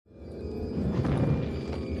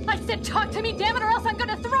I said talk to me, damn it, or else I'm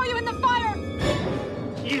gonna throw you in the fire!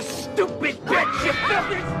 You stupid bitch, you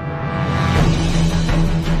filthy...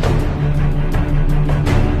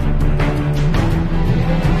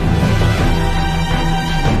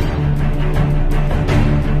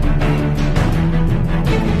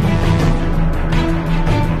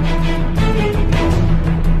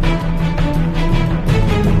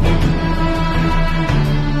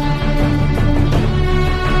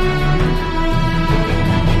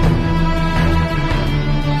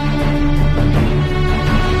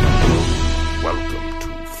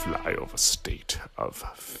 State of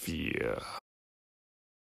fear.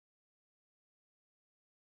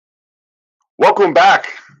 Welcome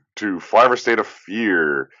back to Flyover State of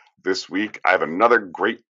Fear. This week I have another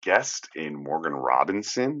great guest in Morgan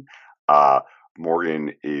Robinson.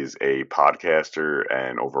 Morgan is a podcaster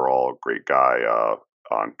and overall great guy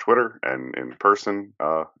on Twitter and in person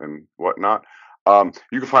and whatnot.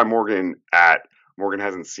 You can find Morgan at Morgan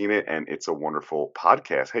Hasn't Seen It, and it's a wonderful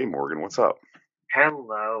podcast. Hey Morgan, what's up?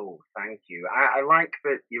 Hello, thank you. I like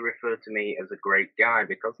that you refer to me as a great guy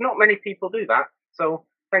because not many people do that. So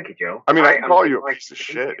thank you, Joe. I mean, I can call you a piece of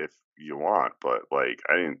shit if you want, but like,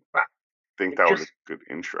 I didn't think that was a good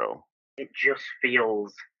intro. It just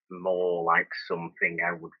feels more like something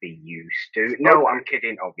I would be used to. No, I'm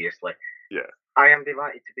kidding, obviously. Yeah. I am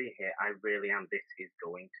delighted to be here. I really am. This is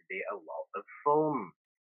going to be a lot of fun,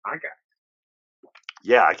 I guess.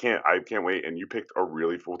 Yeah, I can't wait. And you picked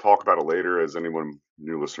we'll talk about it later as anyone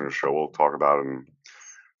new listener to the show. We'll talk about it in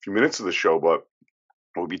a few minutes of the show, but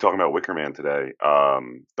we'll be talking about Wicker Man today.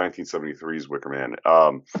 1973's Wicker Man.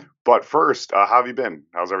 But first, how have you been?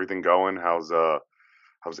 How's everything going? How's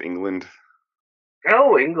England?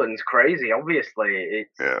 Oh, England's crazy, obviously.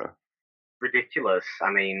 It's ridiculous. I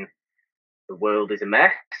mean, the world is a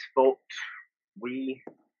mess, but we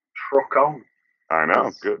truck on. I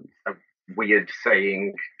know, good. Weird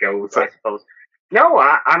saying goes, I suppose. No,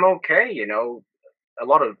 I'm okay. You know, a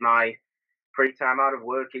lot of my free time out of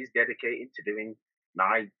work is dedicated to doing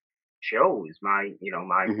my shows, my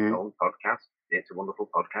own podcast. It's a wonderful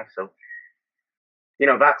podcast. So,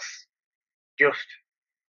 that's just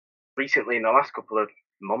recently in the last couple of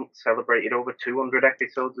months celebrated over 200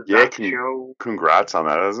 episodes of that show. Congrats on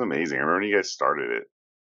that. That was amazing. I remember when you guys started it.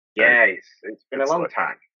 Yeah, it's been a long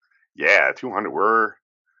time. Yeah, 200.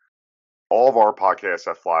 All of our podcasts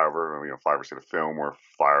at Flyover, Flyover State of Film or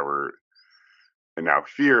Flyover, and now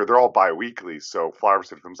Fear, they're all bi-weekly. So Flyover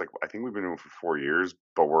State of Film's I think we've been doing it for 4 years,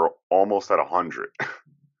 but we're almost at 100.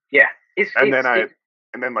 Yeah. And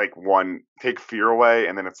then one take Fear away,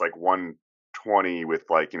 and then it's 120 with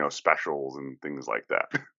specials and things like that.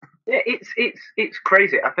 Yeah, it's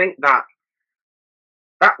crazy. I think that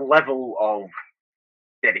level of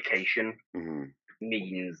dedication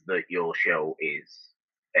means that your show is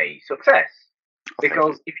a success,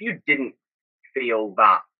 because if you didn't feel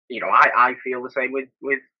that, I feel the same with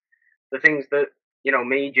the things that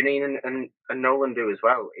me, Janine, and Nolan do as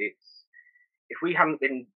well. It's if we hadn't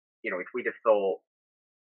been, if we'd have thought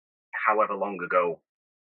however long ago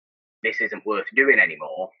this isn't worth doing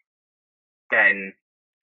anymore, then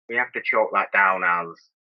we have to chalk that down as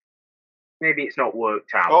maybe it's not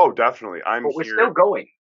worked out. Oh, definitely. But we're still going,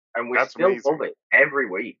 and we're still amazing. love it every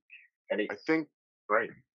week, and it's great.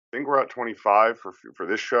 I think we're at 25 for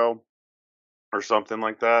this show or something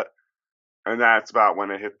like that. And that's about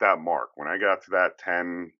when I hit that mark. When I got to that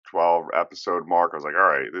 10, 12 episode mark, I was like, all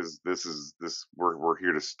right, we're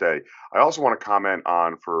here to stay. I also want to comment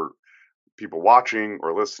on, for people watching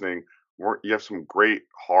or listening, you have some great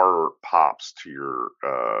horror pops to your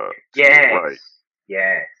right.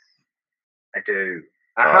 Yes, I do.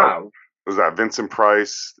 I have. Was that Vincent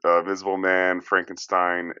Price, Invisible Man,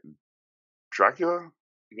 Frankenstein, Dracula?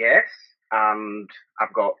 Yes, and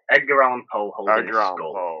I've got Edgar Allan Poe holding a skull.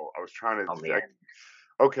 Poe. I was trying to. On the end.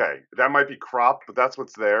 Okay, that might be cropped, but that's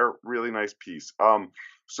what's there. Really nice piece.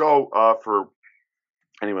 So for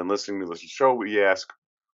anyone listening to this show, we ask,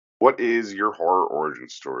 what is your horror origin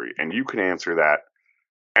story? And you can answer that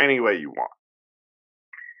any way you want.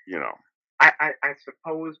 I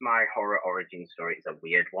suppose my horror origin story is a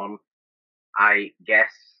weird one. I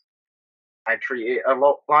guess I treat it a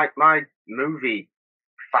lot like my movie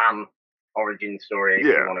fan origin story, if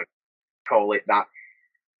you want to call it that.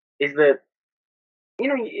 Is that,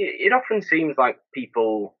 it often seems like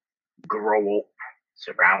people grow up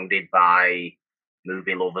surrounded by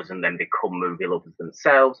movie lovers and then become movie lovers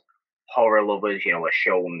themselves. Horror lovers, are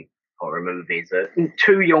shown horror movies at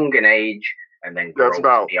too young an age and then grow up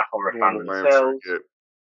to be a horror fan themselves.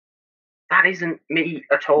 That isn't me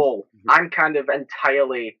at all. I'm kind of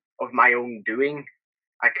entirely of my own doing.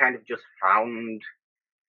 I kind of just found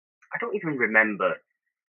I don't even remember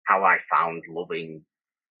how I found loving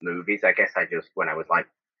movies. I guess I just, when I was like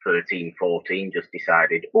 13, 14, just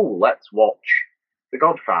decided, oh, let's watch The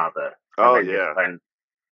Godfather. And Oh then just yeah. went,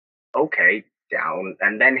 okay, down.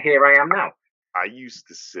 And then here I am now. I used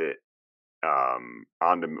to sit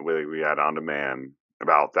we had on demand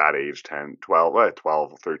about that age, 10, 12,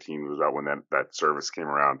 12, 13 was about when that service came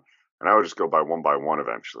around. And I would just go by one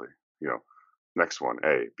eventually, you know, next one,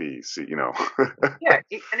 A, B, C, you know. Yeah,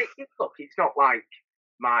 look, it's not like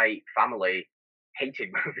my family hated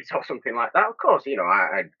movies or something like that. Of course,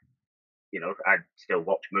 I'd still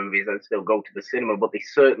watch movies, I'd still go to the cinema, but they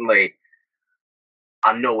certainly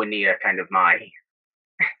are nowhere near kind of my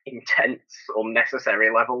intense, unnecessary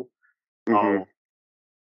level hmm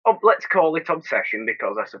of, let's call it obsession,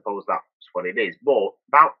 because I suppose that's what it is. But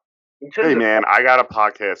in Hey terms of, man, I got a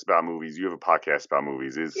podcast about movies. You have a podcast about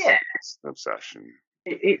movies. yeah, It's an obsession.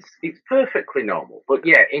 it's perfectly normal. But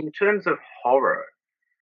yeah, in terms of horror,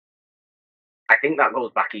 I think that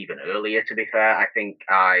goes back even earlier. To be fair, I think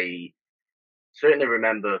I certainly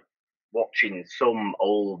remember watching some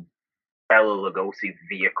old Bela Lugosi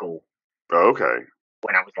vehicle Okay.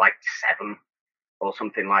 when I was like 7 or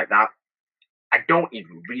something like that. I don't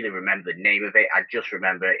even really remember the name of it. I just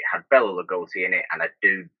remember it had Bela Lugosi in it and a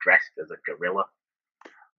dude dressed as a gorilla.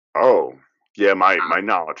 Oh, yeah. My And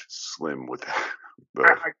knowledge is slim with I,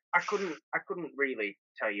 the I couldn't really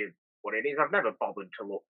tell you what it is. I've never bothered to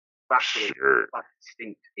look back to it sure. like a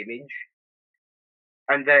distinct image.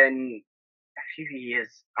 And then a few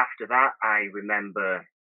years after that, I remember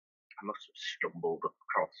I must have stumbled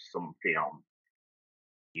across something on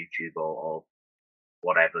YouTube or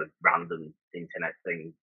whatever random internet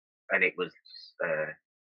thing, and it was uh,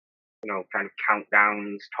 kind of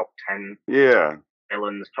countdowns, top 10 Yeah.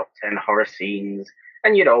 villains, top 10 horror scenes,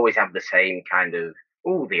 and you'd always have the same kind of,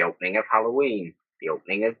 the opening of Halloween, the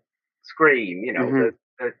opening of Scream, hmm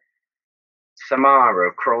the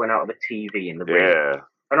Samara crawling out of the TV in the ring, Yeah.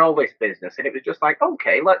 and all this business, and it was just like,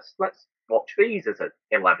 okay, let's watch these as an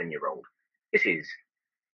 11-year-old. This is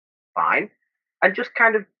fine, and just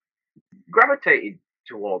kind of gravitated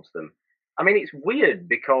towards them. I mean, it's weird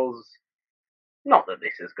because, not that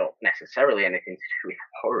this has got necessarily anything to do with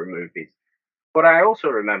horror movies, but I also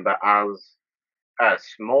remember as a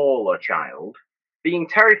smaller child being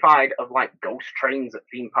terrified of like ghost trains at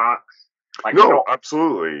theme parks, like No,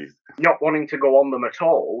 absolutely. not wanting to go on them at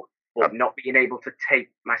all, Uh, but not being able to take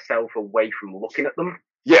myself away from looking at them.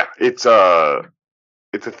 yeah, it's a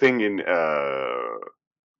thing in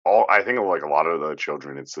all. I think of like a lot of the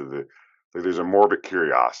children. It's like there's a morbid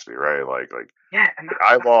curiosity, right? Like Yeah, and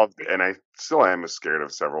I that's loved, the thing. and I still am scared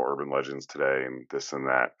of several urban legends today, and this and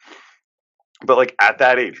that. But like at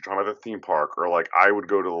that age, you're talking about the theme park, or like I would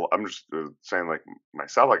go to. I'm just saying, like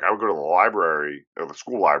myself, like I would go to the library or the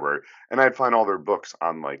school library, and I'd find all their books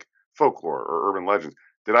on like folklore or urban legends.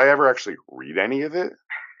 Did I ever actually read any of it?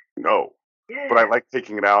 No, but I Yeah, like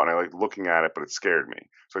taking it out and I like looking at it, but it scared me.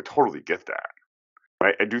 So I totally get that.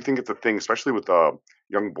 I do think it's a thing, especially with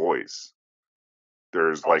young boys.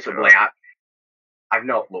 There's like possibly. I've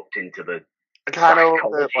not looked into the kind of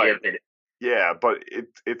psychology like of it. yeah, but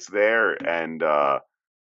it's there, and I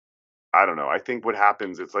don't know. I think what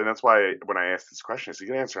happens, it's like that's why when I asked this question, I said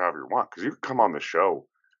you can answer however you want because you could come on the show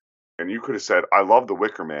and you could have said I love the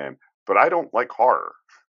Wicker Man, but I don't like horror.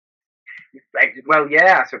 Well,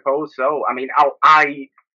 yeah, I suppose so. I mean, I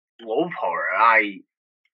love horror.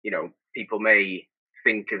 People may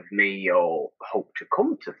think of me or hope to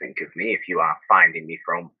come to think of me if you are finding me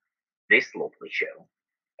from this lovely show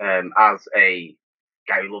as a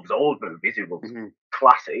guy who loves old movies, who loves hmm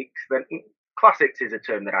classics. Then classics is a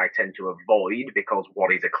term that I tend to avoid because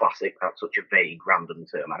what is a classic? That's such a vague, random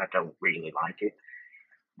term, and I don't really like it.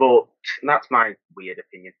 But that's my weird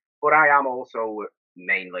opinion. But I am also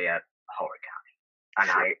mainly a horror guy, and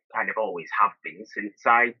Sure. I kind of always have been since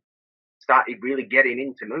I started really getting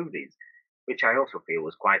into movies, which I also feel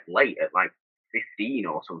was quite late at like 15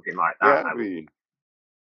 or something like Yeah, that. I'd I was be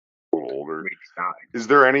a little older. really starting. Is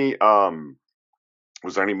there any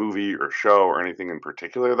was there any movie or show or anything in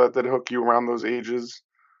particular that hooked you around those ages?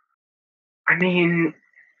 I mean,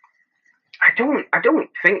 I don't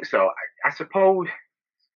think so. I suppose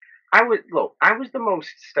I was the most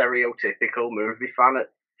stereotypical movie fan at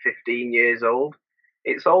 15 years old.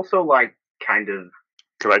 It's also like kind of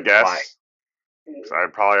Could I like, guess? 'Cause I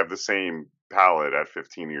probably have the same palate at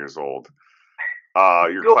 15 years old. go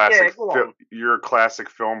on. You're a classic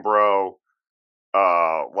film bro.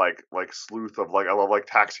 Like sleuth of like I love like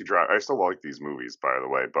Taxi Driver. I still like these movies by the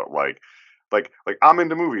way, but like I'm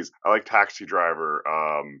into movies. I like Taxi Driver.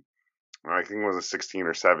 I think it was a 16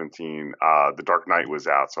 or 17. The Dark Knight was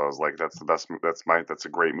out, so I was like, that's the best. That's a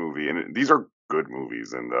great movie, and these are good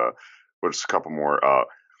movies. And just a couple more. I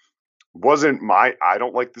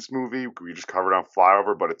don't like this movie. We just covered on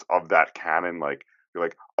Flyover, but it's of that canon. Like you're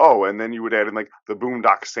like, oh, and then you would add in like the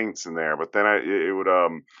Boondock Saints in there, but then it would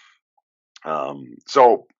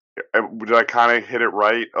so did I kind of hit it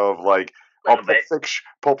right? Of like, oh, Little bit.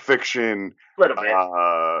 Pulp Fiction. Little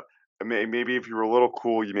bit. Maybe if you were a little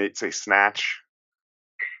cool, you may say Snatch.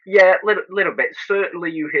 Yeah, little bit.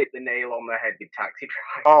 Certainly, you hit the nail on the head with Taxi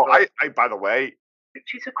Driver. Oh, I by the way,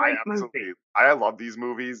 which is a great movie. I love these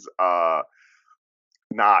movies.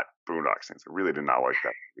 Not Boondock Saints. I really did not like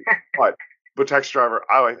that movie. But Taxi Driver,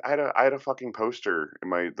 I had a fucking poster in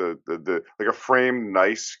my the like a framed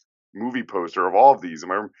nice movie poster of all of these in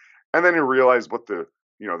my room, and then you realize what the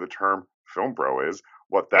term film bro is,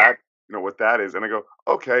 what that what that is, and I go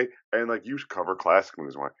okay, and like you cover classic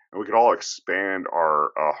movies, and we could all expand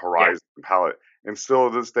our horizon palette, and still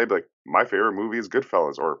to this day be like my favorite movie is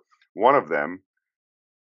Goodfellas or one of them,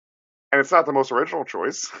 and it's not the most original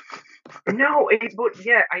choice. No, it's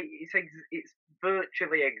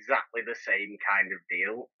virtually exactly the same kind of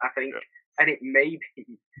deal, I think, and it may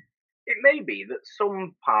be that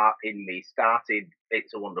some part in me started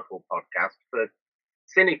It's a Wonderful Podcast for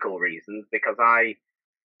cynical reasons because I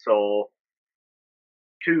saw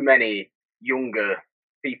too many younger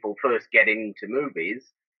people first get into movies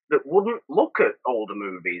that wouldn't look at older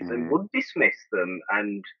movies and would dismiss them,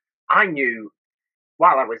 and I knew,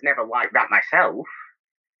 while I was never like that myself,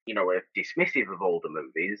 dismissive of older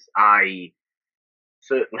movies, I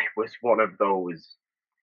certainly was one of those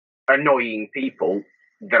annoying people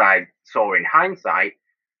that I saw in hindsight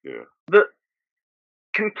that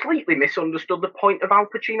completely misunderstood the point of Al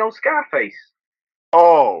Pacino's Scarface.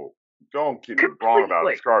 Oh, don't get me wrong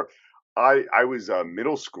about Scarface. I was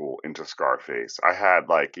middle school into Scarface. I had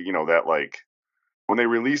when they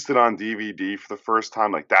released it on DVD for the first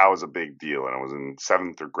time, like that was a big deal, and I was in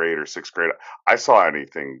 7th grade or 6th grade. I saw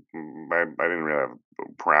anything. I didn't really have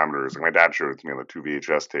parameters. Like my dad showed it to me on the 2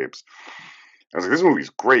 VHS tapes. I was like, this movie's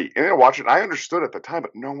great. And I watched it. I understood at the time,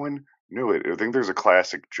 but no one knew it. I think there's a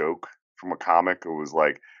classic joke from a comic. It was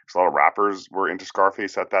like, a lot of rappers were into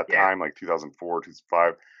Scarface at that time, like 2004,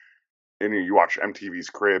 2005. And you watch MTV's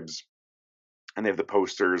Cribs, and they have the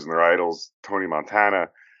posters and their idols, Tony Montana.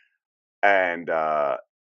 And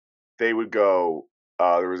they would go,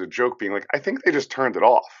 there was a joke being like, I think they just turned it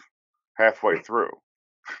off halfway through.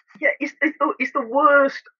 Yeah, it's the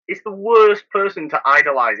worst. It's the worst person to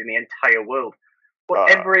idolize in the entire world.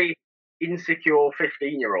 But every insecure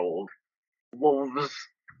 15-year-old loves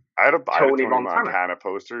I had a Tony Montana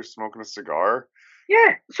poster smoking a cigar.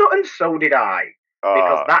 Yeah, so did I.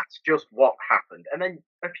 Because that's just what happened. And then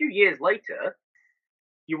a few years later,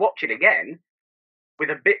 you watch it again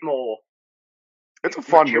with a bit more it's a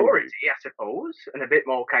fun maturity, movie, I suppose, and a bit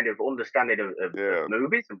more kind of understanding of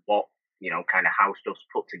movies and what, kind of how stuff's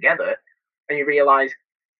put together. And you realise,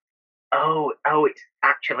 oh, it's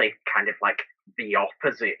actually kind of like the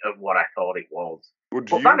opposite of what I thought it was. But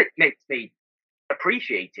then it makes me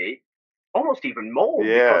appreciate it almost even more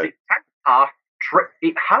because it kind of half tricks.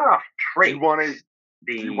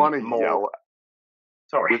 Do you want to yell?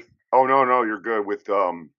 Sorry. No, you're good. With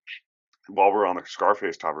while we're on the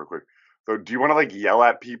Scarface topic, real quick. So, do you want to like yell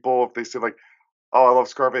at people if they say like, "Oh, I love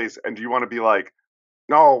Scarface," and do you want to be like,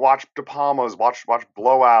 "No, watch De Palma's, watch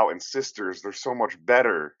Blowout and Sisters. They're so much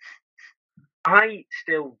better." I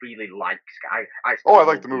still really like Sky. I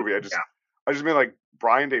like the movie. I just mean like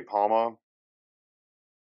Brian De Palma,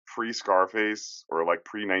 pre Scarface or like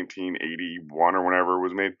pre 1981 or whenever it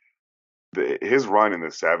was made. His run in the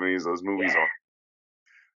 70s, those movies are.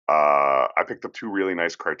 I picked up 2 really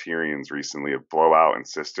nice Criterions recently of Blowout and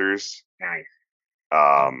Sisters. Nice.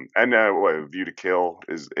 And View to Kill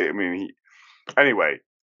is. I mean, anyway,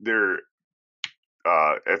 they're.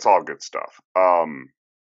 It's all good stuff.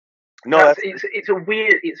 No, it's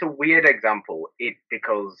a weird example.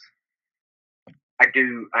 Because I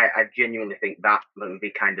genuinely think that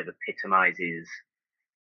movie kind of epitomizes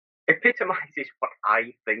what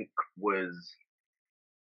I think was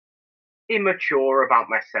immature about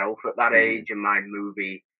myself at that age and my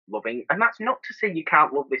movie loving. And that's not to say you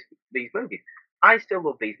can't love these movies. I still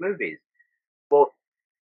love these movies, but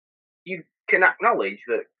you can acknowledge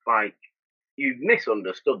that like you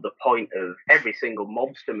misunderstood the point of every single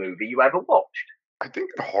mobster movie you ever watched. I think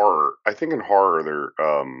in horror, there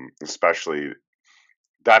especially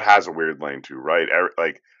that has a weird lane too, right?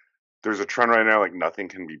 Like there's a trend right now, like nothing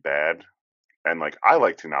can be bad, and like I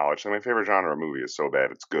like to acknowledge that my favorite genre of movie is so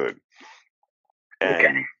bad it's good.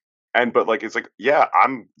 And but like it's like, yeah,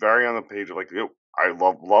 I'm very on the page of like, I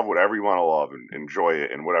love whatever you want to love and enjoy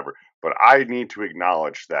it and whatever. But I need to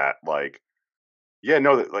acknowledge that, like, yeah,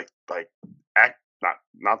 no, that like act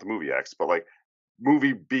not the movie X, but like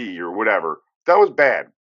movie B or whatever, that was bad,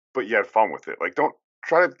 but you had fun with it. Like,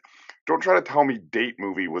 try to don't try to tell me Date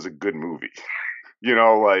Movie was a good movie.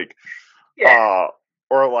 Like Yeah.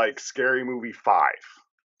 or like Scary Movie 5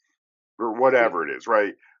 or whatever it is,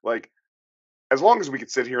 right? Like, as long as we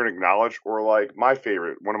could sit here and acknowledge, or like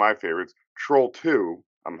one of my favorites, Troll 2,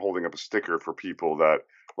 I'm holding up a sticker for people that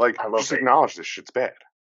like I love just it. acknowledge this shit's bad.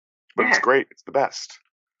 But it's Yeah. great. It's the best.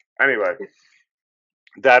 Anyway,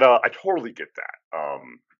 that I totally get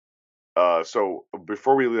that. So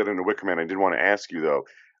before we get into Wicker Man, I did want to ask you though,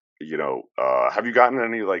 have you gotten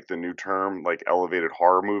any like the new term like elevated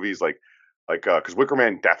horror movies because Wicker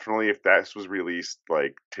Man definitely, if this was released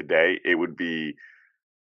like today, it would be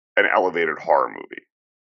an elevated horror movie.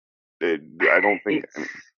 I don't think.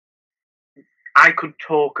 I could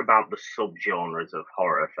talk about the subgenres of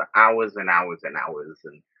horror for hours and hours and hours,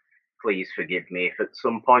 and please forgive me if at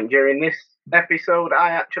some point during this episode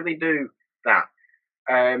I actually do that.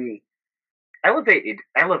 Um, elevated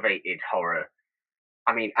horror.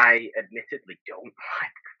 I mean, I admittedly don't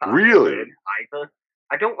like that Really? term either.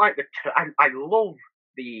 I don't like the term. I love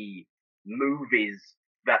the movies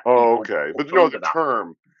that Oh, people okay. But put under the that.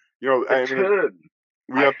 term, The I mean, term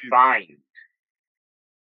we I have these. find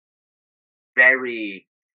very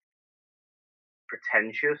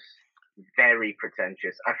pretentious. Very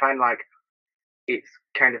pretentious. I find like it's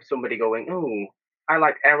kind of somebody going, "Oh, I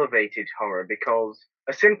like elevated horror because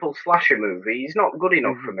a simple slasher movie is not good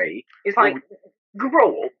enough for Mhm. me." It's Well, like,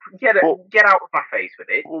 grow up, get out of my face with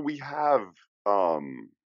it. we have.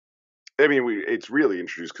 I mean, it's really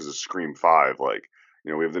introduced because of Scream 5. Like,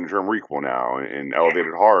 we have the term requel now in Yeah,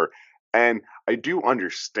 elevated horror, and I do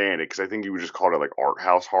understand it because I think you would just call it like art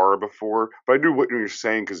house horror before. But I do what you're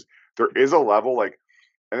saying because there is a level like,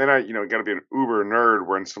 and then I, got to be an uber nerd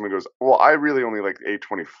when someone goes, "Well, I really only like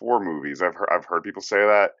A24 movies." I've heard people say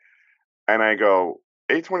that, and I go,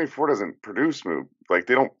 A24 doesn't produce movies. Like,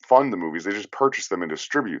 they don't fund the movies; they just purchase them and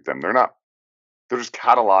distribute them. They're not. They're just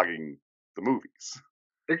cataloging the movies.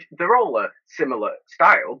 they're all a similar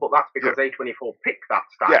style, but that's Yeah. because A24 picked that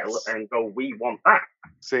style Yes. and go, "We want that."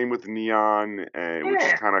 Same with Neon, and which is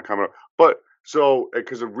Yeah, kind of coming up. But so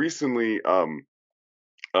because of recently,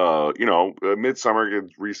 Midsummer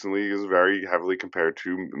recently is very heavily compared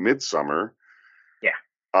to Midsummer. yeah.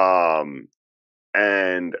 Um,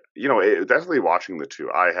 and definitely watching the two,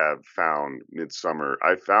 I have found Midsummer.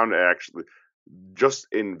 I found it actually just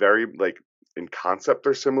in very like in concept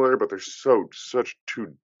they're similar, but they're such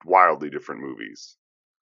two wildly different movies.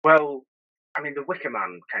 Well, I mean, The Wicker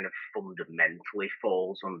Man kind of fundamentally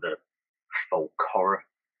falls under folk horror.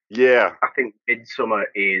 Yeah, I think Midsummer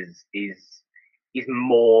is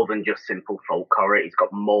more than just simple folk horror. It's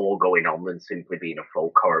got more going on than simply being a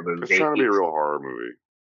folk horror it's movie. trying to be a real horror movie.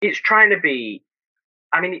 It's trying to be.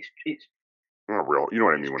 I mean, it's Not real. You know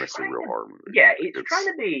what I it's mean when I say trying real to. horror movie. Yeah, it's trying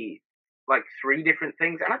It's to be like three different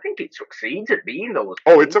things, and I think it succeeds at being those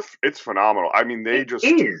Oh, things. it's phenomenal. I mean, It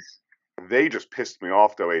is. they just pissed me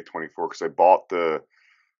off though, A24, because I bought the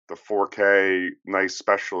 4K nice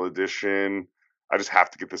special edition. I just have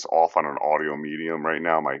to get this off on an audio medium right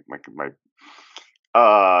now. My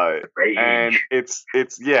uh and Rage.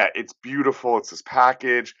 it's beautiful. It's this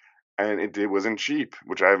package, and it wasn't cheap,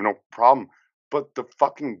 which I have no problem. But the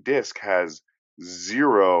fucking disc has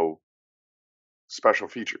zero special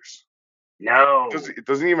features. No. It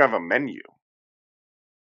doesn't even have a menu.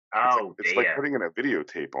 Oh It's like dear. putting in a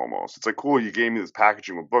videotape almost. It's like, cool, you gave me this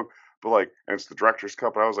packaging with book, but like, and it's the director's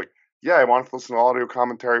cut. But I was like, yeah, I want to listen to audio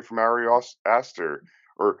commentary from Ari Aster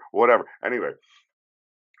or whatever. Anyway,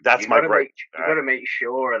 that's my gripe. You gotta make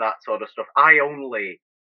sure of that sort of stuff. I only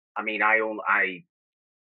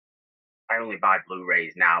buy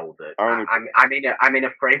Blu-rays now. That I only, I'm in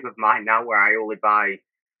a frame of mind now where I only buy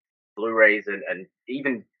Blu-rays and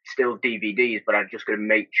even still DVDs, but I'm just gonna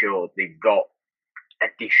make sure they've got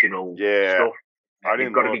additional yeah, stuff. I They've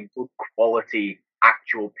didn't got to look. be good quality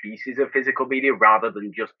actual pieces of physical media rather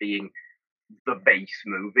than just being the base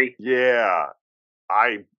movie. Yeah,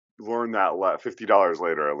 I learned that $50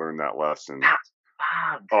 later. I learned that lesson. That's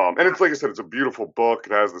bad. And it's like I said, it's a beautiful book.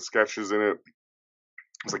 It has the sketches in it.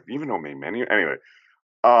 It's like, even no main menu. Anyway, Is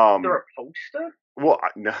there um, a poster? well,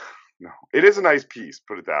 no, no, it is a nice piece.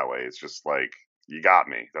 Put it that way. It's just like, you got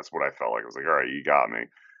me. That's what I felt like. I was like, all right, you got me.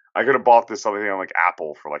 I could have bought this something on like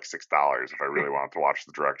Apple for like $6 if I really wanted to watch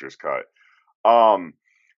the director's cut. Um,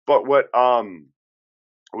 but what I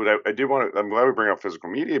did want to, I'm glad we bring up physical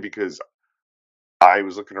media because I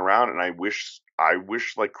was looking around and I wish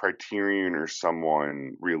like Criterion or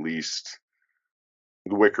someone released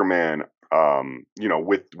the Wicker Man,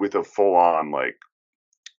 with a full on like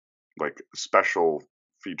special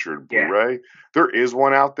featured Blu-ray. There is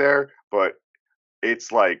one out there, but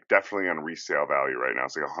it's like definitely on resale value right now.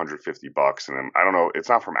 It's like $150, and I don't know. It's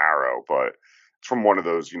not from Arrow, but it's from one of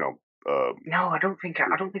those, No, I don't think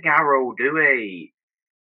Arrow do a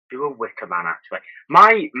Wicker Man actually.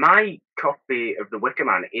 My copy of the Wicker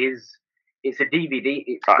Man it's a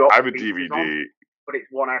DVD. I have a features DVD. on, but it's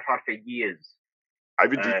one I've had for years. I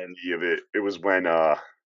have a DVD of it. It was when a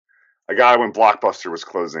guy when Blockbuster was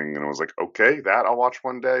closing, and I was like, okay, that I'll watch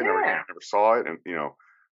one day. Never saw it, and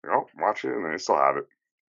watch it, and I still have it.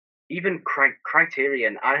 Even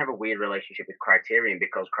Criterion, I have a weird relationship with Criterion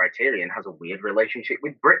because Criterion has a weird relationship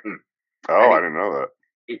with Britain. Oh, I didn't know that.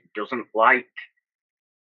 It doesn't like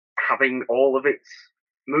having all of its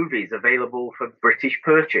movies available for British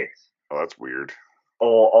purchase. Oh, that's weird.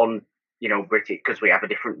 Or on, British, because we have a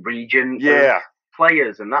different region of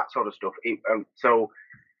players and that sort of stuff. So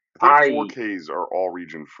I think 4Ks are all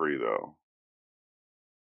region free, though.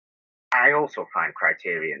 I also find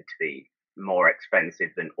Criterion to be more expensive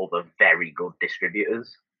than other very good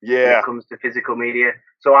distributors when it comes to physical media.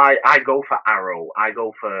 So I go for Arrow. I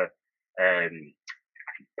go for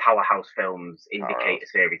Powerhouse Films, Indicator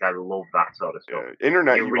series. I love that sort of stuff.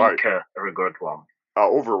 Internet, Eureka are a good one.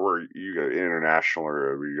 Over where you go, international,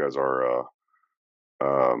 or where you guys are,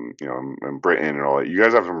 in Britain and all that, you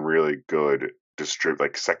guys have some really good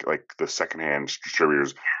the secondhand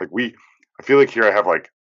distributors. Like I feel like here I have like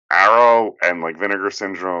Arrow and like Vinegar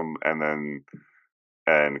Syndrome,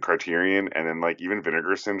 and Criterion, and then like even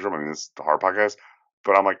Vinegar Syndrome. I mean, this is the Hard Podcast,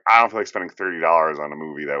 but I'm like, I don't feel like spending $30 on a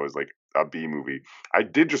movie that was like a B movie. I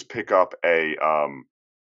did just pick up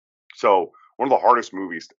so one of the hardest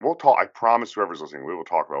movies. We'll talk. I promise whoever's listening, we will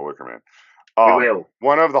talk about Wicker Man. We will.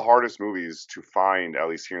 One of the hardest movies to find, at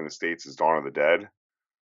least here in the States, is Dawn of the Dead.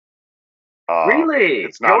 Really?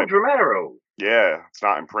 It's not George Romero. Yeah, it's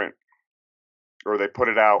not in print. Or they put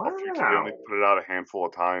it out a few times. They put it out a handful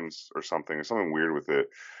of times or something. There's something weird with it.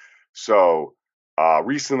 So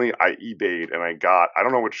recently I eBayed and I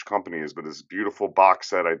don't know which company it is, but this beautiful box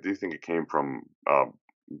set. I do think it came from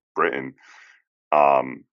Britain.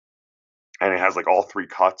 And it has like all 3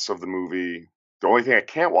 cuts of the movie. The only thing I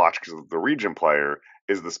can't watch because of the region player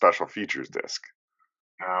is the special features disc.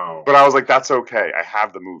 Oh. But I was like, that's okay. I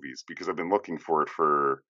have the movies because I've been looking for it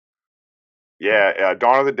for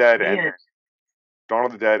Dawn of the Dead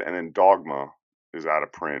and then Dogma is out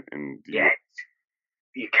of print in the US.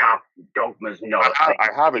 You can't. Dogma's not. I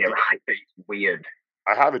have it. It's weird.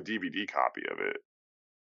 I have a DVD copy of it.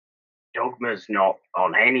 Dogma's not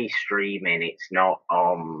on any streaming. It's not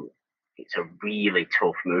on. It's a really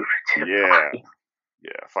tough movie to play.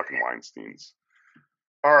 Yeah, fucking Weinsteins.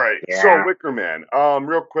 All right, so Wicker Man.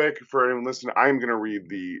 Real quick for anyone listening, I'm gonna read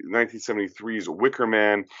the 1973's Wicker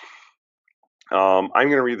Man. I'm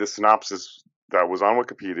gonna read the synopsis that was on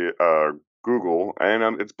Wikipedia, Google,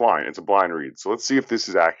 and it's blind. It's a blind read. So let's see if this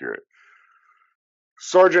is accurate.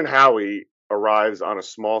 Sergeant Howie arrives on a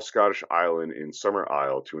small Scottish island in Summer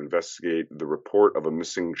Isle to investigate the report of a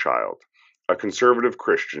missing child. A conservative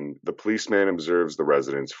Christian, the policeman observes the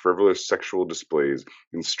residents' frivolous sexual displays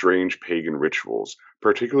and strange pagan rituals,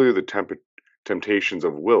 particularly the temptations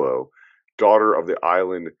of Willow, daughter of the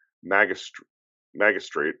island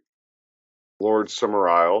magistrate, Lord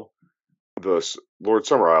Summerisle,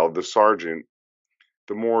 the sergeant.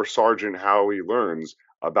 The more Sergeant Howie learns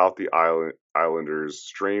about the islanders'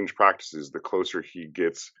 strange practices, the closer he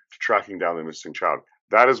gets to tracking down the missing child.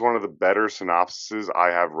 That is one of the better synopsises I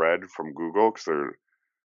have read from Google because they're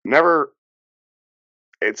never.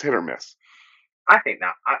 It's hit or miss. I think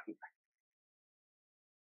that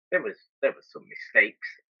there was some mistakes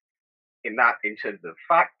in terms of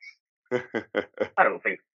facts. I don't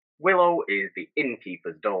think Willow is the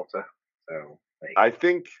innkeeper's daughter. So I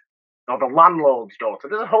think. Or the landlord's daughter.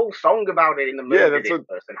 There's a whole song about it in the movie. Yeah, this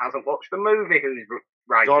person hasn't watched the movie. Who's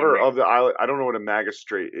writing daughter it. Of the island? I don't know what a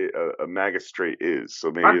magistrate is.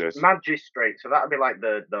 So maybe magistrate. So that would be like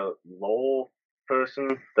the law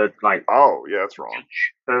person. The like. Oh yeah, that's wrong.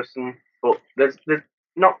 Person, but there's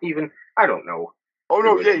not even. I don't know. Oh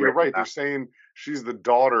no, yeah, you're right. They're saying she's the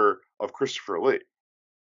daughter of Christopher Lee.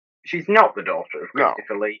 She's not the daughter of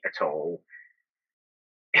Christopher Lee at all.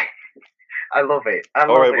 I love it. All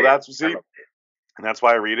right, well and that's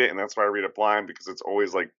why I read it, and that's why I read it blind, because it's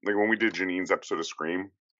always like when we did Janine's episode of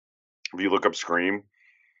Scream. If you look up Scream,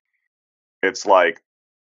 it's like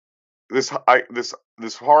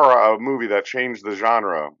this horror movie that changed the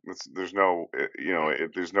genre. There's no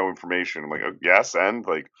there's no information. I'm like, oh, yes, and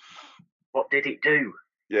like, what did it do?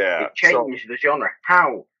 yeah, It changed the genre.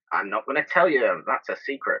 How? I'm not going to tell you. That's a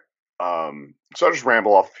secret. So I'll just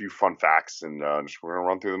ramble off a few fun facts and just we're gonna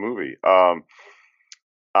run through the movie.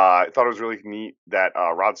 I thought it was really neat that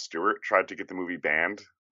Rod Stewart tried to get the movie banned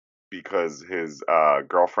because his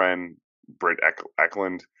girlfriend Britt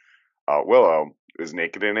Eklund, Willow, is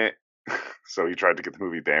naked in it. So he tried to get the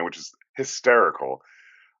movie banned, which is hysterical.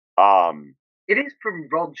 It is from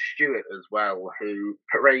Rod Stewart as well, who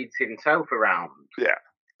parades himself around. Yeah.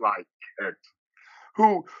 Like,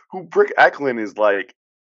 who Britt Eklund is like,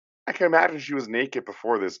 I can imagine she was naked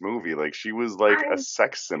before this movie. Like, she was like a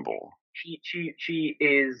sex symbol. She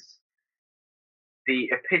is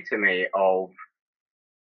the epitome of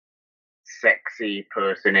sexy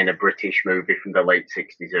person in a British movie from the late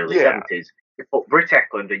 60s, early 70s. You put Britt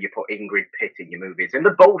Eklund and you put Ingrid Pitt in your movies, and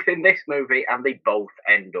they're both in this movie, and they both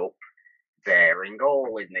end up bearing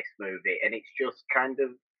all in this movie, and it's just kind of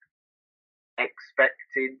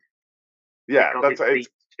expected. Yeah, because it's these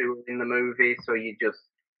two in the movie, so you just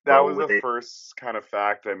that was the first kind of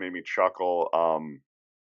fact that made me chuckle.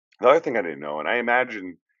 The other thing I didn't know, and I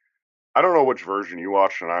imagine, I don't know which version you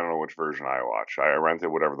watched, and I don't know which version I watched. I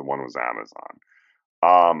rented whatever the one was Amazon.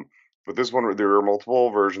 But this one, there are multiple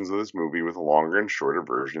versions of this movie with longer and shorter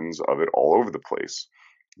versions of it all over the place.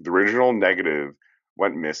 The original negative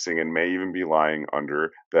went missing and may even be lying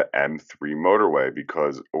under the M3 motorway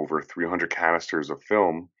because over 300 canisters of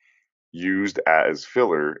film used as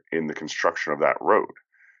filler in the construction of that road.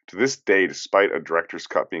 To this day, despite a director's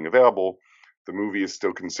cut being available, the movie is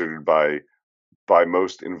still considered by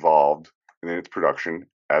most involved in its production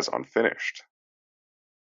as unfinished.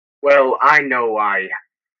 Well, I know I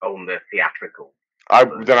own the theatrical.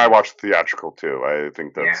 Then I watched the theatrical too. I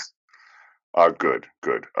think that's good.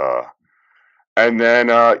 And then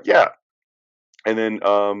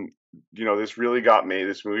this really got made.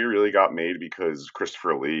 This movie really got made because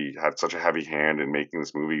Christopher Lee had such a heavy hand in making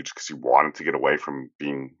this movie because he wanted to get away from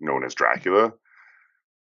being known as Dracula.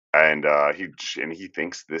 And he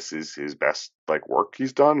thinks this is his best work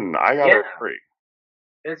he's done, and I gotta agree.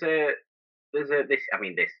 This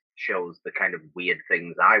shows the kind of weird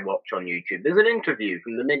things I watch on YouTube. There's an interview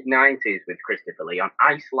from the mid-90s with Christopher Lee on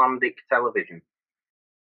Icelandic television.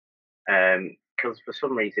 Because for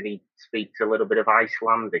some reason he speaks a little bit of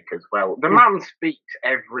Icelandic as well. The man he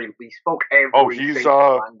spoke every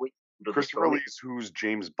single language. Christopher Lee's whose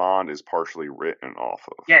James Bond is partially written off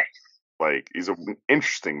of. Yes. He's an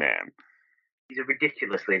interesting man. He's a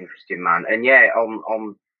ridiculously interesting man. And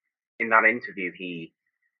in that interview he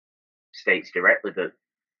states directly that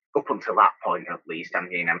up until that point, at least, I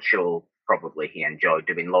mean, I'm sure probably he enjoyed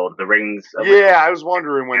doing Lord of the Rings. I was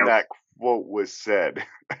wondering when that quote was said.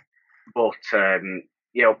 But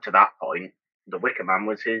up to that point, The Wicker Man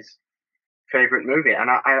was his favorite movie,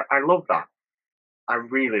 and I love that. I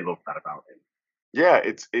really love that about him. Yeah,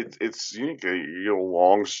 it's unique. A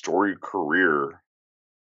long story career,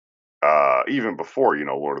 even before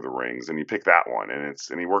Lord of the Rings, and he picked that one,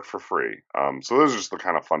 and he worked for free. So those are just the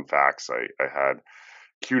kind of fun facts I had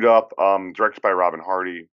queued up. Directed by Robin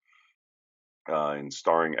Hardy, and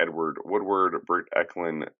starring Edward Woodward, Britt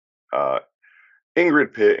Eklund,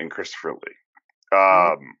 Ingrid Pitt, and Christopher Lee.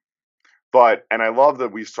 And I love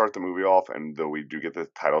that we start the movie off, and though we do get the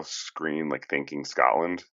title screen thanking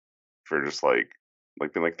Scotland for just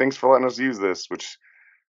being thanks for letting us use this, which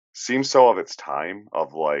seems so of its time.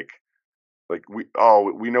 Of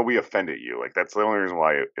we know we offended you. That's the only reason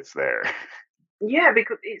why it's there. Yeah,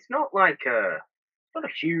 because it's not it's not a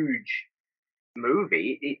huge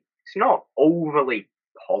movie. It's not overly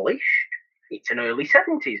polished. It's an early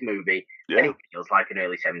 70s movie, and it feels like an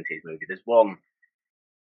early 70s movie. There's one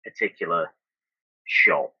particular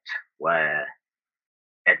shot where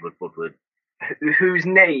Edward Woodward, whose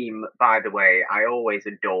name, by the way, I always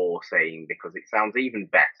adore saying because it sounds even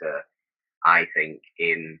better, I think,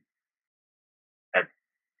 in an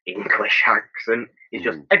English accent, is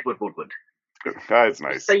just Edward Woodward. That's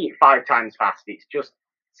nice. Say it 5 times fast. It's just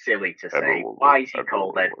silly to Edward say. Woodward. Why is he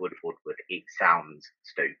called Edward Woodward? It sounds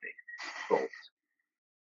stupid. But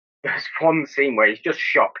there's one scene where he's just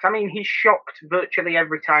shocked. I mean, he's shocked virtually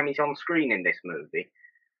every time he's on screen in this movie.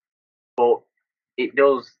 But it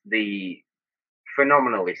does the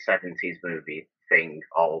phenomenally 70s movie thing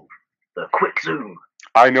of the quick zoom.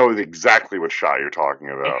 I know exactly what shot you're talking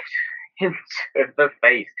about. Into the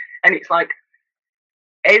face. And it's like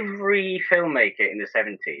every filmmaker in the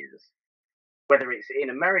 70s whether it's in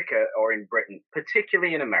America or in Britain,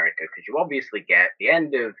 particularly in America, because you obviously get the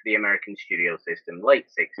end of the American studio system, late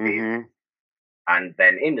 60s, and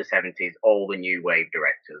then in the 70s, all the new wave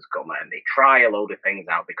directors come and they try a load of things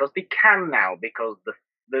out because they can now, because the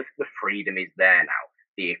freedom is there now.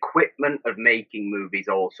 The equipment of making movies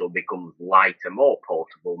also becomes lighter, more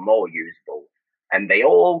portable, more usable. And they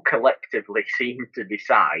all collectively seem to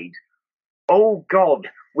decide, oh God,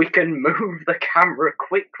 we can move the camera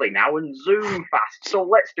quickly now and zoom fast. So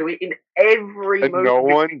let's do it in every movie. No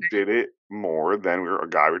one did it more than a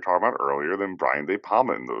guy we were talking about earlier than Brian De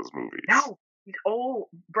Palma in those movies. No, he's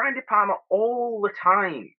Brian De Palma all the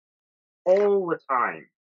time. All the time.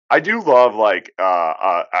 I do love, like,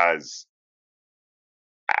 as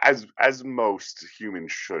most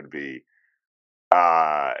humans should be,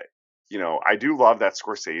 you know, I do love that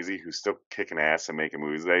Scorsese, who's still kicking ass and making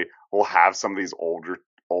movies today, will have some of these older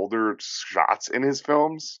shots in his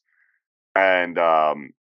films, and I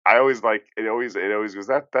always like it. Always goes,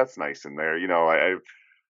 that's nice in there. You know,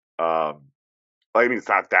 I mean, it's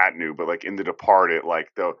not that new, but like in The Departed,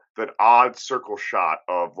 like that odd circle shot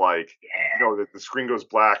of, like, you know, the screen goes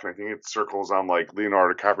black and I think it circles on like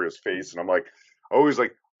Leonardo DiCaprio's face, and I'm like, always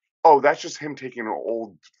like, oh, that's just him taking an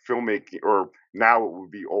old filmmaking, or now it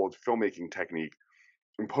would be old filmmaking technique,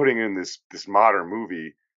 and putting in this modern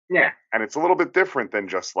movie. Yeah. And it's a little bit different than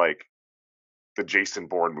just like the Jason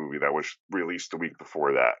Bourne movie that was released the week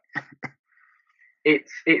before that.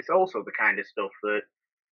 It's also the kind of stuff that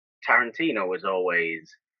Tarantino has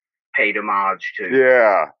always paid homage to.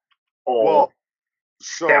 Yeah. Or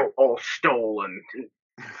on stolen,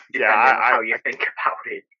 depending on how you think about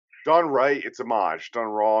it. Done right, it's homage. Done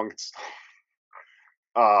wrong, it's...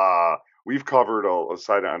 we've covered,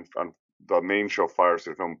 aside on the main show, Fire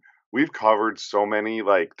State Film, we've covered so many,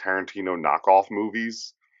 like, Tarantino knockoff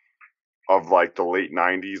movies of, like, the late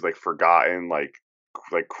 90s, like, forgotten, like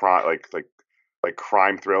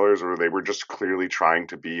crime thrillers, or they were just clearly trying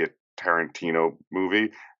to be a Tarantino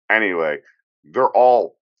movie. Anyway,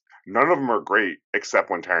 none of them are great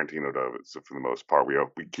except when Tarantino does it. So for the most part,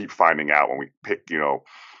 we keep finding out when we pick, you know,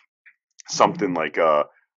 something like The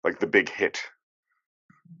Big Hit.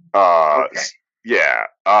 Okay. Yeah.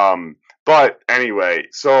 But anyway,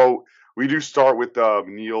 so we do start with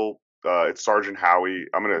Neil. It's Sergeant Howie.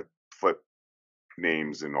 I'm gonna flip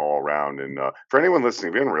names and all around. And for anyone listening,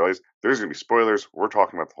 if you haven't realized, there's gonna be spoilers. We're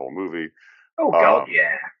talking about the whole movie. Oh God,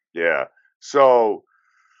 yeah. Yeah. So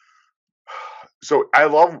what I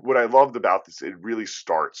loved about this, it really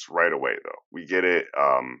starts right away though. We get it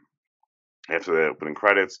after the opening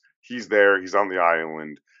credits. He's there, he's on the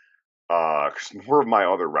island. More of my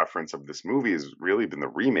other reference of this movie has really been the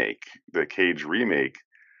remake, the Cage remake.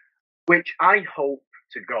 Which I hope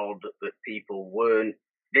to God that people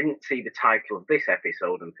didn't see the title of this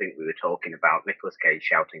episode and think we were talking about Nicolas Cage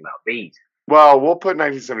shouting about bees. Well, we'll put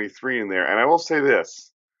 1973 in there, and I will say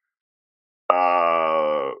this. You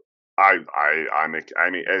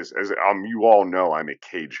all know, I'm a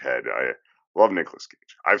Cage head. I love Nicolas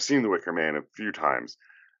Cage. I've seen The Wicker Man a few times,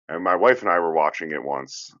 and my wife and I were watching it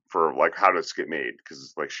once for, like, how does it get made,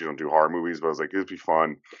 because, like, she don't do horror movies, but I was like, it'd be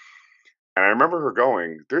fun. And I remember her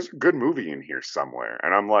going, "There's a good movie in here somewhere,"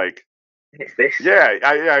 and I'm like, "It's this." Yeah.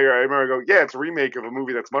 I remember going, "Yeah, it's a remake of a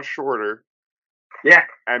movie that's much shorter." Yeah.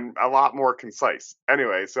 And a lot more concise.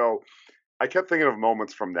 Anyway, so I kept thinking of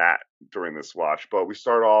moments from that during this watch, but we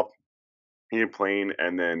start off in a plane,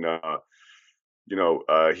 and then,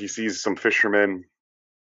 he sees some fishermen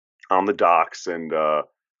on the docks, and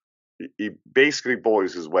he basically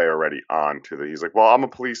bullies his way already onto he's like, "Well, I'm a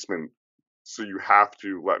policeman, so you have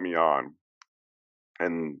to let me on."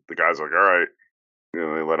 And the guy's like, "All right." They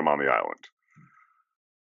let him on the island.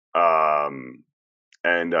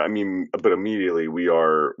 But immediately we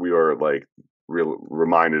are like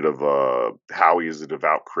reminded of how he is a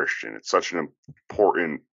devout Christian. It's such an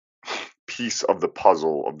important piece of the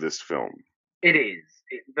puzzle of this film. It is.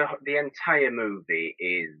 The entire movie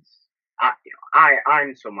is.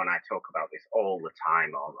 I'm someone, I talk about this all the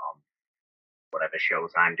time on whatever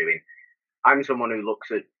shows I'm doing. I'm someone who looks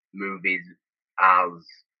at movies as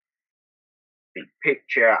big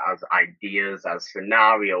picture, as ideas, as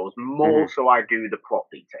scenarios, more so I do the plot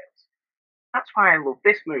details. That's why I love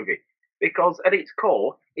this movie, because at its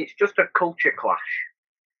core, it's just a culture clash.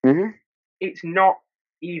 It's not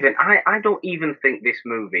even, I don't even think this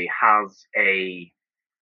movie has a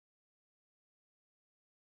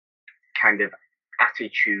kind of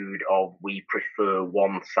attitude of we prefer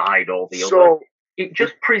one side or the other. It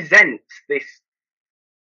just presents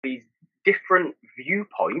these different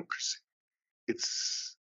viewpoints.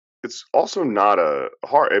 It's also not a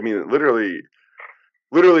hard. I mean, literally,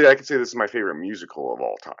 literally, I could say this is my favorite musical of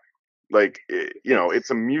all time. Like, it's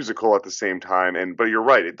a musical at the same time, but you're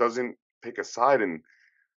right, it doesn't pick a side, and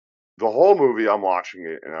the whole movie, I'm watching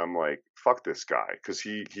it, and I'm like, fuck this guy, because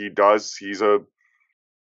he's a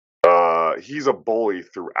bully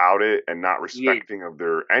throughout it, and not respecting of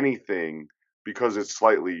their anything, because it's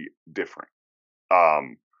slightly different.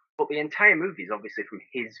 But the entire movie is obviously from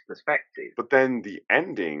his perspective. But then the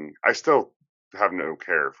ending, I still have no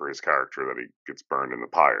care for his character that he gets burned in the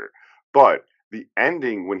pyre. But the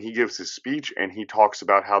ending, when he gives his speech and he talks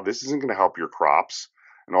about how this isn't going to help your crops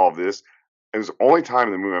and all of this, it was the only time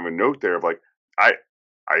in the movie I have a note there of like, I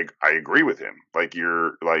agree with him. Like,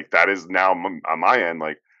 you're like, that is now on my end.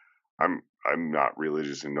 Like, I'm not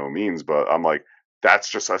religious in no means, but I'm like, that's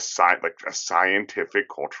just a scientific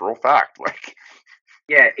cultural fact. Like,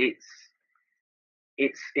 yeah, it's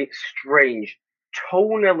strange.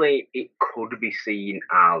 Tonally, it could be seen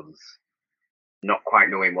as not quite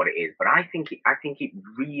knowing what it is, but I think it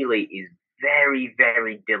really is very,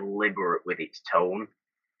 very deliberate with its tone.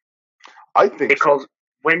 I think because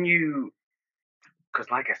because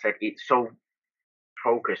like I said, it's so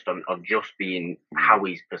focused on just being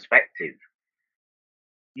Howie's perspective.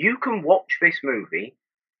 You can watch this movie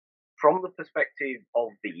from the perspective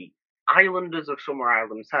of the islanders of Summer Isle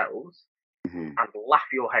themselves and laugh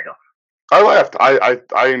your head off. I laughed.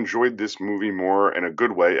 I enjoyed this movie more in a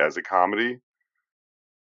good way as a comedy.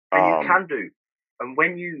 And you can do. And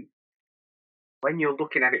when you're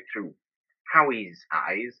looking at it through Howie's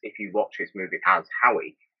eyes, if you watch this movie as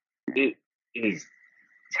Howie, it is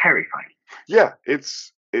terrifying. Yeah,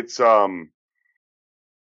 it's I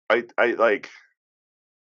like,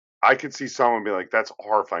 I could see someone be like, that's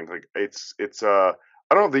horrifying. Like, it's I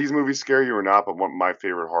don't know if these movies scare you or not, but one of my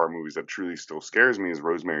favorite horror movies that truly still scares me is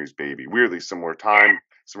Rosemary's Baby. Weirdly similar time,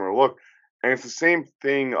 similar look. And it's the same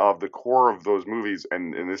thing of the core of those movies,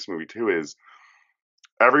 and in this movie too, is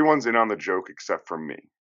everyone's in on the joke except for me.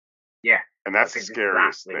 Yeah. And that's the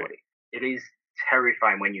scariest thing. It is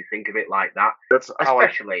terrifying when you think of it like that. That's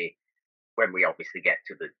especially when we obviously get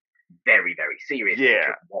to the very, very serious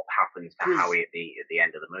of what happens to Howie at the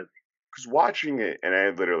end of the movie. Because watching it, and I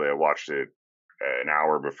watched it an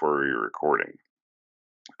hour before we were recording.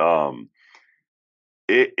 I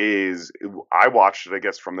watched it, I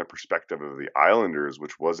guess, from the perspective of the Islanders,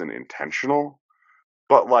 which wasn't intentional,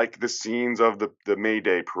 but like the scenes of the May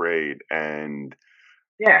Day parade and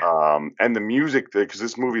the music, because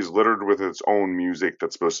this movie is littered with its own music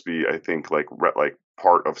that's supposed to be, I think, like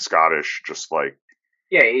part of Scottish, just like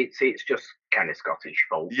it's just kind of Scottish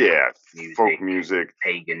folk, folk music,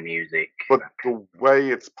 pagan music. But the way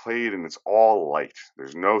it's played, and it's all light.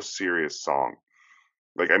 There's no serious song.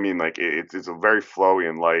 Like, I mean, like it's a very flowy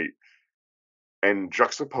and light, and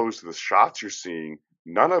juxtaposed to the shots you're seeing,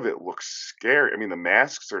 none of it looks scary. I mean, the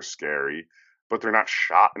masks are scary, but they're not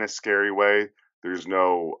shot in a scary way. There's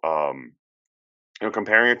no,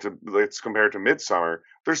 comparing it to, let's compare it to Midsummer.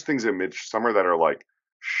 There's things in Midsummer that are like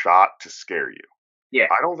shot to scare you. Yeah,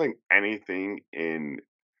 I don't think anything in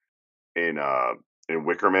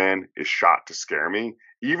Wicker Man is shot to scare me.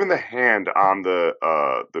 Even the hand on the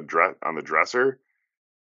dresser.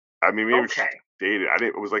 I mean, maybe it's dated.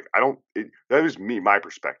 It was like, that was me, my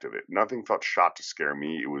perspective. Nothing felt shot to scare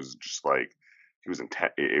me. It was just like, he was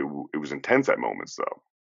intense. It was intense at moments, though.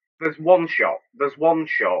 There's one shot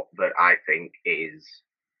that I think is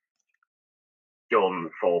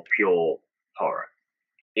done for pure horror.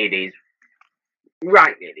 It is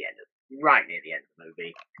right near the end of the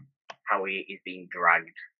movie. Howie is being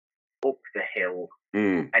dragged up the hill,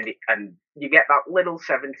 and you get that little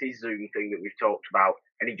 70s zoom thing that we've talked about,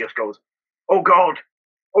 and he just goes, "Oh God,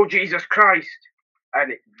 oh Jesus Christ,"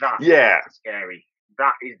 and that's scary.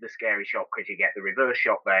 That is the scary shot, because you get the reverse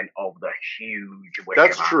shot then of the huge Wicker Man.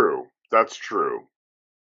 That's true.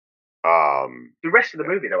 The rest of the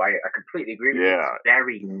movie, though, I completely agree with you. It's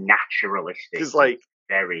very naturalistic. Because, like,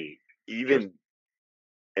 very even,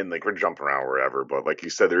 and like, we're jumping around wherever, but like you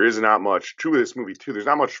said, there is not much to this movie too. There's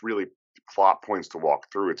not much really plot points to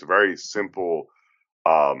walk through. It's a very simple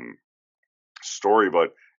story,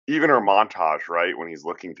 but even her montage, right, when he's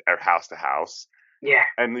looking house to house,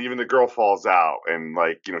 and even the girl falls out, and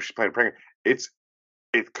like, she's playing prank.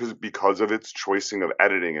 Because of its choicing of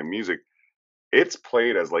editing and music, it's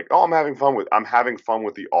played as like, oh, I'm having fun with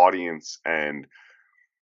the audience, and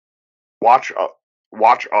watch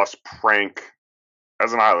us prank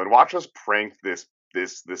as an island. Watch us prank this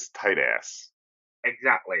tight ass.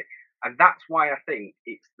 Exactly. And that's why I think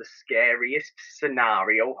it's the scariest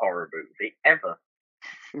scenario horror movie ever.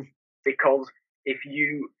 Because if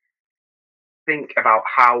you think about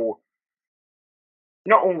how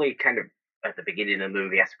not only kind of at the beginning of the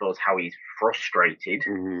movie, I suppose, how he's frustrated.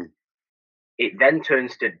 Mm-hmm. It then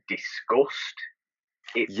turns to disgust.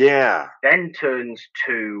 It then turns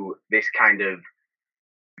to this kind of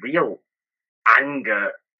real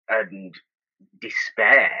anger and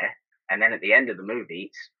despair. And then at the end of the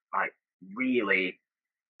movie, it's like really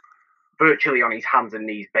virtually on his hands and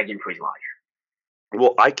knees begging for his life.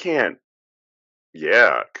 Well, I can't.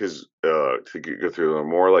 Yeah, because to go through a little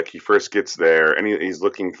more, like he first gets there and he's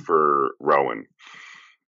looking for Rowan,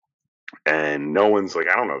 and no one's like,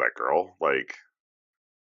 I don't know that girl, like,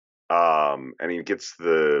 and he gets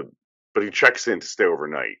but he checks in to stay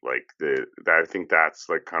overnight. Like I think that's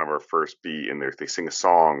like kind of our first beat, and they sing a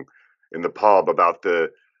song in the pub about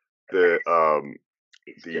the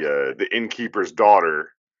innkeeper's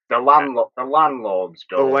daughter. The landlord's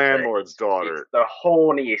daughter. The landlord's daughter. It's the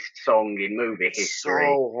horniest song in movie history.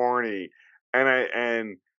 So horny.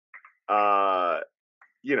 And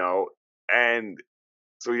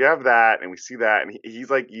so you have that, and we see that, and he's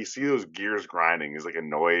like, you see those gears grinding. He's like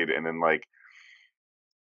annoyed, and then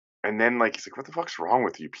he's like, what the fuck's wrong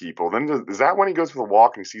with you people? Then is that when he goes for the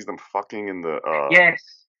walk and he sees them fucking in the Yes.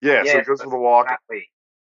 Yeah, so he goes for the walk, exactly.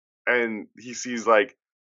 and he sees like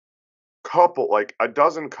a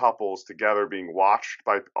dozen couples together being watched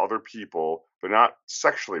by other people, but not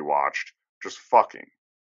sexually watched, just fucking.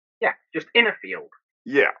 Yeah, just in a field.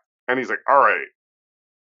 Yeah. And he's like, all right.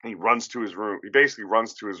 And he runs to his room. He basically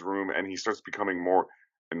runs to his room, and he starts becoming more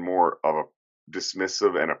and more of a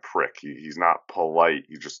dismissive and a prick. He's not polite.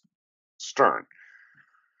 He's just stern.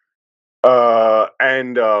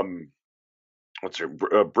 What's her?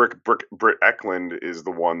 Britt Eklund is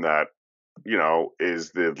the one that,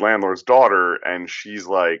 is the landlord's daughter, and she's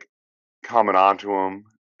like coming on to him,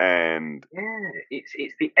 and it's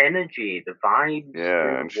the energy, the vibes,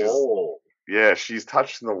 and the wall. She's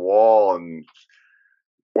touching the wall, and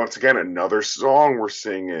once again another song we're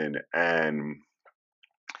singing, and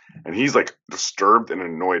he's like disturbed and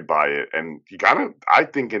annoyed by it, and he kind of, I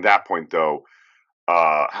think at that point though,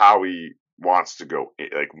 Howie wants to go,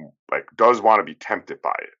 like does want to be tempted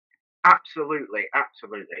by it. Absolutely.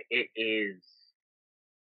 It is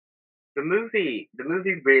the movie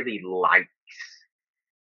really likes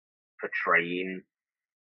portraying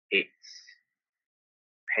its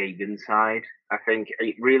pagan side. I think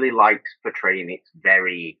it really likes portraying its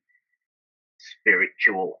very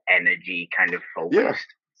spiritual energy kind of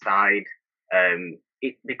focused side.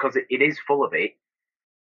 Because it is full of it.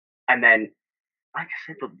 And then, like I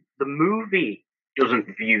said, the movie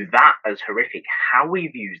doesn't view that as horrific. Howie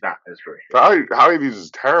views that as horrific. Howie views it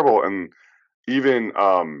as terrible, and even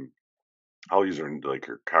I'll use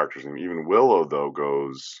her character's name. Even Willow though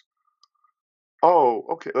goes, oh,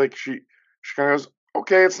 okay, like she kind of goes,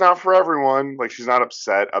 okay, it's not for everyone. Like she's not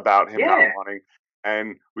upset about him not wanting,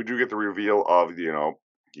 and we do get the reveal of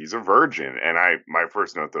he's a virgin, and my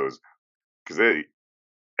first note though is because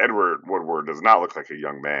Edward Woodward does not look like a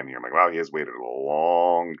young man here. I'm like, wow, he has waited a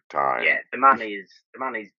long time. Yeah, the man is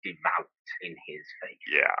devout in his faith.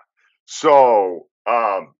 Yeah. So,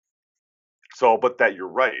 but that you're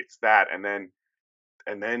right. It's that, and then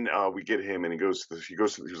we get him, and he was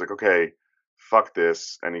like, okay, fuck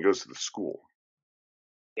this, and he goes to the school.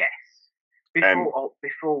 Yes.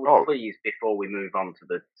 Before we move on to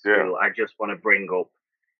the school, I just want to bring up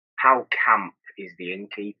how camp is the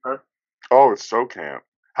innkeeper. Oh, it's so camp.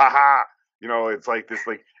 Haha. It's like this,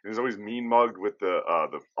 like he's always mean mugged with the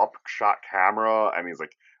upshot camera, and he's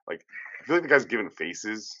like I feel like the guy's giving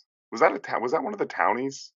faces. Was that one of the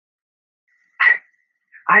townies?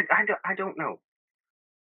 I don't know.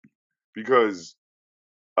 Because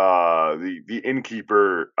the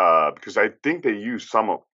innkeeper, because I think they used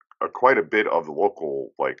quite a bit of the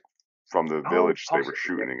local, like from the village they were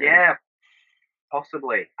shooting in. Yeah,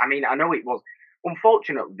 possibly. I mean, I know it was.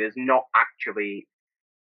 Unfortunately, there's not actually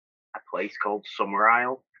a place called Summer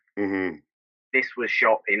Isle. Mm-hmm. This was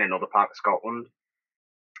shot in another part of Scotland,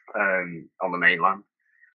 on the mainland.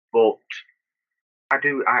 But I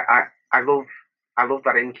love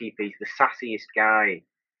that innkeeper. He's the sassiest guy.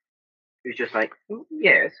 Who's just like,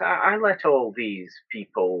 yes, I let all these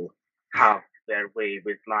people have their way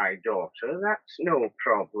with my daughter. That's no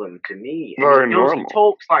problem to me. And he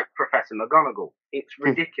talks like Professor McGonagall. It's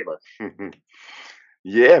ridiculous.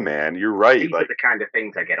 Yeah, man, you're right. These are the kind of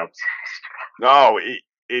things I get obsessed with. No,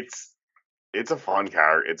 it's a fun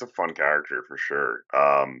character. It's a fun character for sure.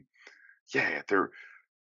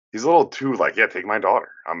 He's a little too like, take my daughter.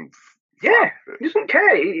 He doesn't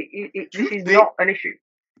care. This is not an issue.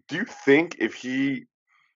 Do you think if he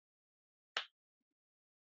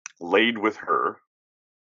laid with her,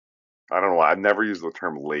 I don't know, I've never used the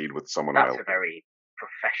term laid with someone That's a very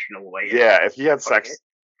professional way. Yeah, if he had putting sex,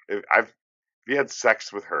 it. if he had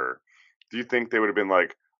sex with her, do you think they would have been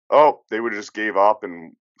like, oh, they would have just gave up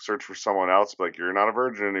and searched for someone else? Like, you're not a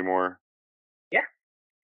virgin anymore. Yeah.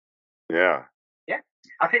 Yeah. Yeah.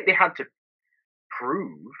 I think they had to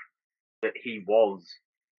prove that he was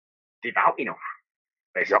devout enough,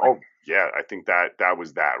 Yeah. basically. Oh, yeah. I think that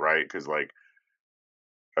was that, right? Because like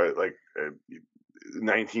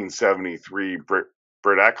 1973 Britt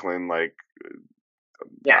Eklund, like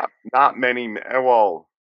Yeah. not many. Well,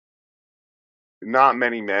 not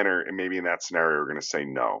many men are maybe in that scenario are going to say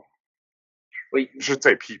no. Well, I should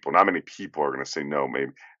say people. Not many people are going to say no.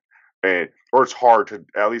 Maybe. Or it's hard to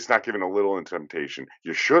at least not given a little in temptation.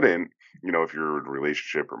 You shouldn't, if you're in a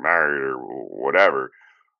relationship or married or whatever.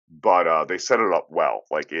 But they set it up well.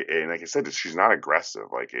 Like, and like I said, she's not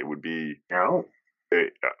aggressive. Like, it would be no.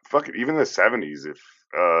 fuck it. Even in the '70s, if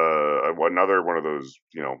another one of those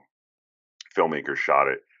filmmakers shot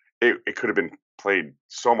it, it could have been played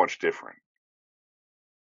so much different.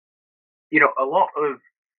 A lot of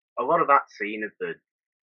that scene of the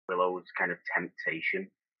Willow's kind of temptation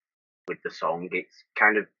with the song, it's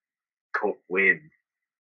kind of cut with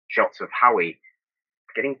shots of Howie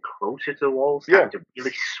getting closer to the wall, starting to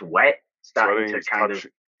really sweat, starting Sweating,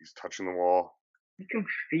 to he's touching the wall. You can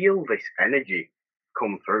feel this energy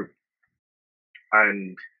come through.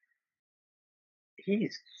 And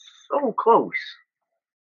he's so close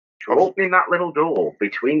to opening that little door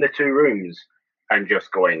between the two rooms and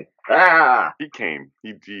just going, ah! He came.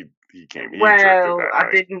 He came. He Well, that I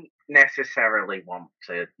night. didn't necessarily want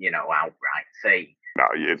to, outright say. No,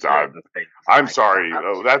 it's things I'm like sorry. that.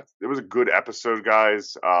 Oh, it was a good episode,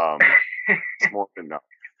 guys. It's more than enough.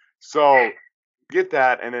 So get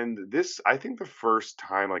that, and then this. I think the first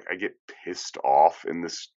time like I get pissed off in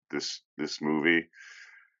this movie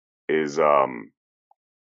is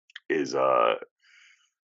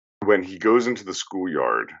when he goes into the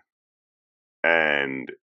schoolyard and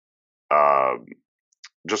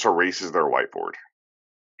just erases their whiteboard.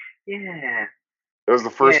 Yeah. It was the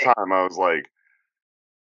first time I was like,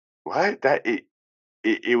 what?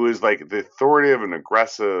 It was like the authoritative and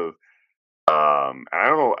aggressive. And I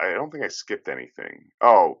don't know. I don't think I skipped anything.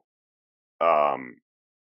 Oh,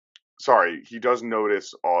 sorry. He does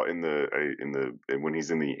notice all when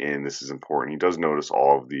he's in the inn. This is important. He does notice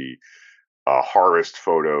all of the harvest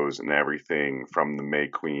photos and everything from the May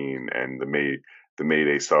Queen and the May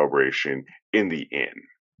Day celebration in the inn.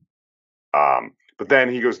 But then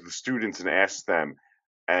he goes to the students and asks them,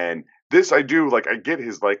 and this I do like. I get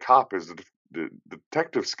his like cop is the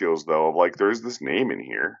detective skills though. Of like, there's this name in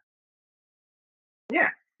here.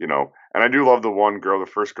 Yeah. And I do love the one girl, the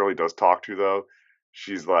first girl he does talk to though.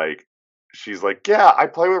 She's like, yeah, I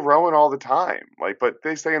play with Rowan all the time. Like, but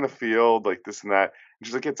they stay in the field, like this and that. And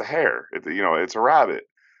she's like, it's a hare. It's a rabbit,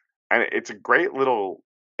 and it's a great little.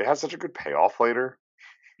 It has such a good payoff later.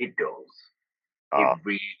 It does. It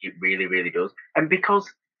really, really does. And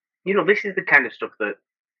because this is the kind of stuff that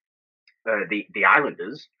the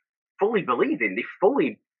Islanders fully believe in. They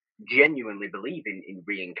fully, genuinely believe in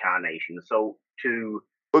reincarnation. So to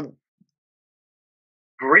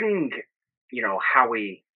bring,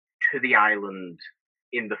 Howie to the island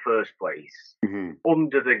in the first place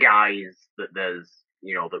under the guise that there's,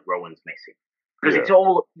 that Rowan's missing. Because it's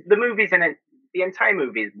all, the movies and the entire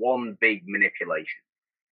movie is one big manipulation.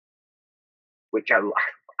 Which I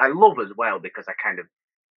love as well because I kind of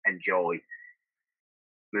enjoy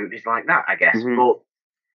movies like that, I guess.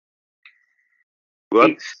 But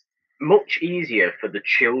it's much easier for the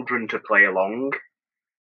children to play along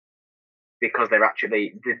because they're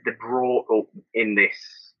actually they're brought up in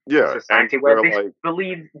this society where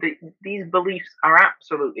these beliefs are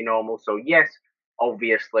absolutely normal. So yes,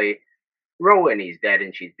 obviously, Rowan is dead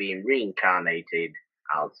and she's being reincarnated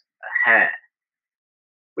as a hare,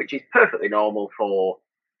 which is perfectly normal for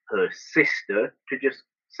her sister to just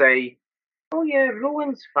say, "Oh yeah,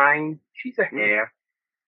 Rowan's fine. She's a hare."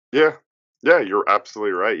 Yeah, you're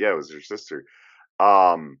absolutely right. Yeah, it was your sister.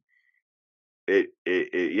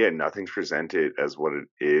 Nothing's presented as what it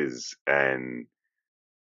is, and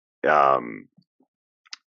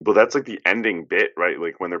but that's like the ending bit, right?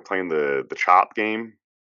 Like when they're playing the chop game.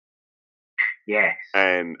 Yes.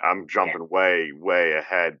 And I'm jumping way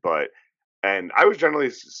ahead, and I was generally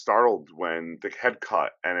startled when the head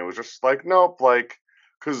cut, and it was just like, nope, like,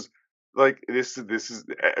 because like this is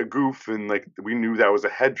a goof, and like we knew that was a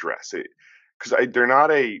headdress, because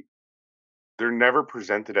they're never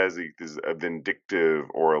presented as a vindictive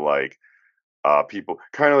or like people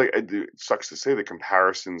kind of like it sucks to say the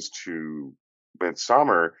comparisons to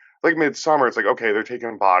Midsummer. Like Midsummer, it's like okay, they're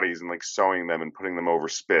taking bodies and like sewing them and putting them over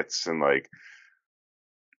spits and like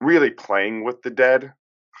really playing with the dead.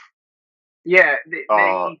 Yeah,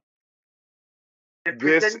 Uh, they're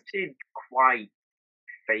this presented quite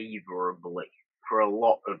favourably for a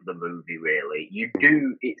lot of the movie. Really,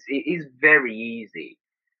 it is very easy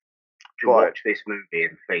to but watch this movie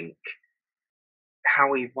and think,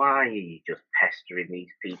 why are you just pestering these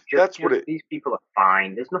people? that's what it. These people are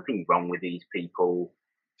fine. There's nothing wrong with these people.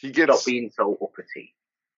 He Stop gets being so uppity.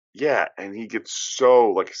 Yeah, and he gets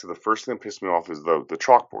so, like I said, the first thing that pissed me off is the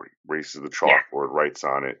chalkboard. He races the Yeah. chalkboard, writes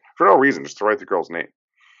on it for no reason, just to write the girl's name.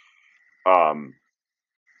 Um,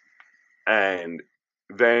 and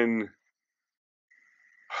then,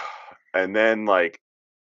 like,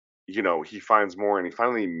 he finds more, and he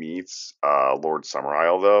finally meets Lord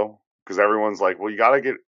Summerisle, though, because everyone's like, well, you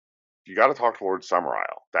gotta talk to Lord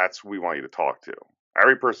Summerisle. That's who we want you to talk to.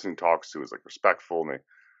 Every person he talks to is like respectful,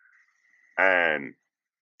 and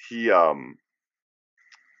he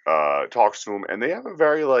talks to him, and they have a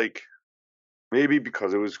very like. Maybe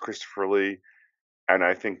because it was Christopher Lee, and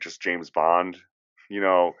I think just James Bond,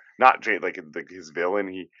 not like his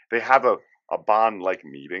villain. They have a Bond like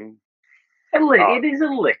meeting. It is a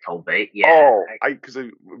little bit, yeah. Oh, because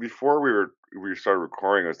before we started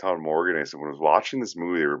recording, I was telling Morgan, I said when I was watching this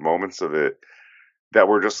movie, there were moments of it that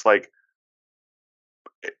were just like,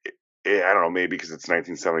 I don't know, maybe because it's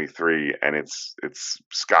 1973 and it's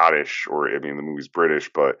Scottish, or I mean the movie's British,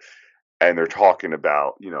 and they're talking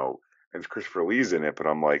about, and Christopher Lee's in it, but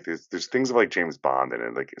I'm like, there's things of like James Bond in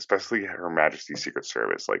it, like especially Her Majesty's Secret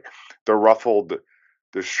Service, like the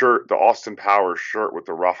shirt, the Austin Powers shirt with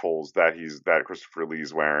the ruffles that Christopher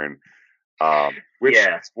Lee's wearing, which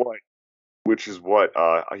is what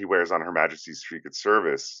he wears on Her Majesty's Secret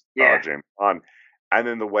Service, James Bond, and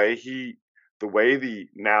then the way the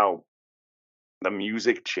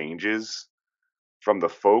music changes from the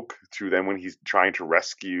folk to then when he's trying to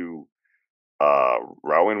rescue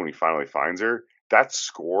Rowan when he finally finds her, that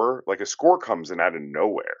score, like a score comes in out of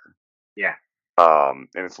nowhere. Yeah. And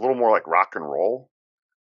it's a little more like rock and roll.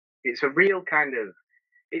 It's a real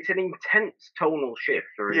it's an intense tonal shift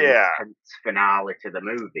for an intense finale to the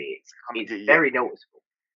movie. It's very noticeable.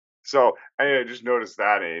 So I just noticed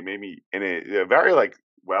that, and it made me, very like,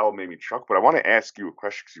 made me chuckle. But I want to ask you a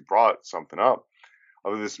question because you brought something up.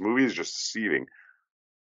 Although this movie is just deceiving.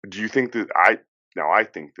 Do you think that I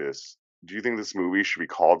think this. Do you think this movie should be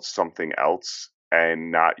called something else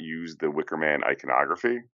and not use the Wicker Man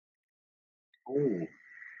iconography? Oh,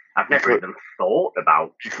 I've never even thought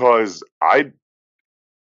about. Because I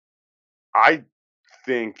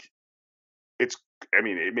think it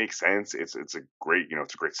makes sense. It's a great,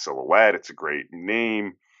 it's a great silhouette. It's a great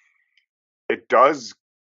name. It does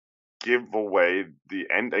give away the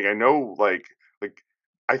end. Like I know, like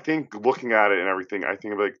I think looking at it and everything, I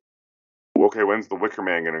think of like, okay, when's the Wicker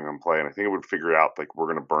Man going to come play? And I think it would figure out like we're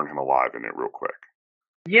going to burn him alive in it real quick.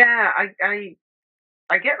 Yeah, I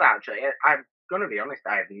get that actually. I'm gonna be honest.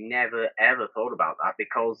 I've never ever thought about that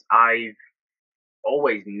because I've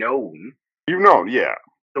always known. You've known, yeah.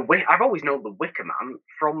 I've always known the Wicker Man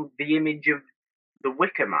from the image of the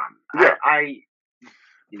Wicker Man. Yeah. I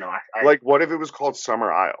like, what if it was called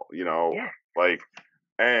Summerisle? Yeah. Like,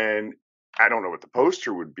 and I don't know what the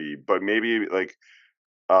poster would be, but maybe like.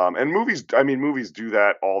 And movies do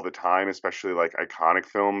that all the time, especially like iconic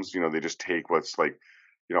films. They just take what's like,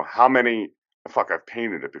 how many, I've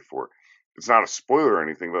painted it before. It's not a spoiler or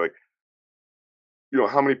anything, but like,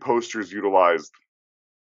 how many posters utilized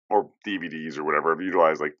or DVDs or whatever have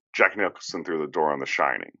utilized like Jack Nicholson through the door on The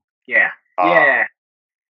Shining. Yeah. Yeah.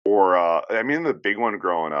 Or, the big one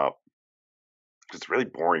growing up, it's a really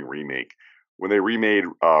boring remake. When they remade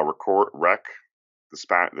Wreck,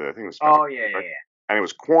 I think it was Oh, yeah. And it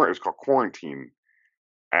was called Quarantine,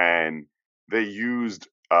 and they used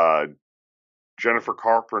Jennifer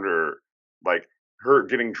Carpenter, like her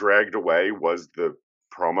getting dragged away was the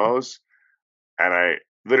promos, and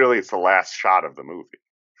it's the last shot of the movie.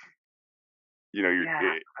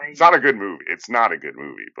 It's not a good movie. It's not a good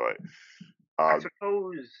movie, but I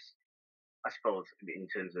suppose in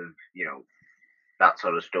terms of that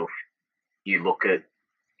sort of stuff, you look at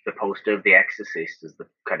the poster of The Exorcist as the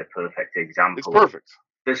kind of perfect example. It's perfect.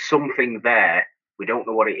 There's something there. We don't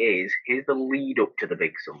know what it is. Here's the lead up to the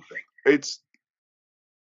big something.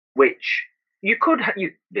 Which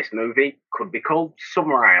this movie could be called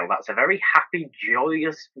Summerisle. That's a very happy,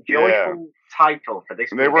 joyful title for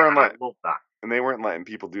this movie. I love that. And they weren't letting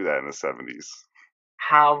people do that in the 70s.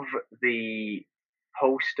 Have the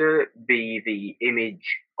poster be the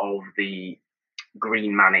image of the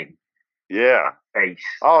Green Man in. Yeah. That face.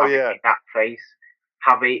 Oh, yeah. That face.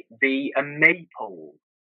 Have it be a maypole.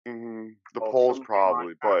 Mm-hmm. The pole's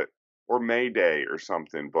probably, but or May Day or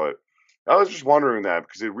something. But I was just wondering that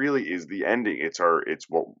because it really is the ending. It's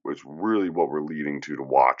really what we're leading to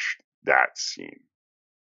watch that scene.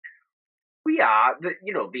 We are,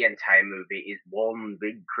 the entire movie is one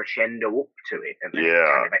big crescendo up to it, and then it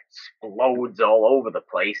kind of explodes all over the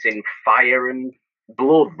place in fire and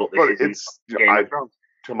blood. But isn't Game of Thrones.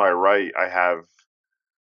 To my right, I have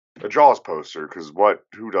a Jaws poster, because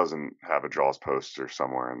who doesn't have a Jaws poster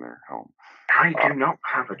somewhere in their home? I do not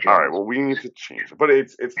have a Jaws. All right, well, we need to change it. But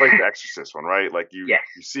it's like the Exorcist one, right? Like you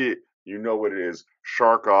see it, you know what it is.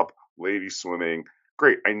 Shark up, lady swimming.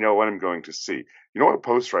 Great, I know what I'm going to see. You know what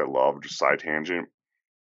poster I love? Just side tangent.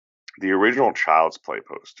 The original Child's Play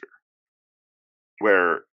poster,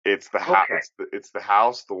 where it's the house, it's the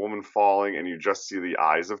house, the woman falling, and you just see the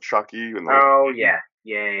eyes of Chucky. And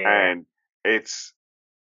and it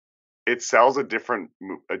sells it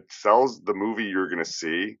sells the movie you're gonna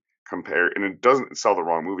see and it doesn't sell the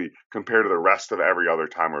wrong movie compared to the rest of every other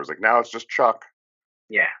time where it's like, now it's just Chuck.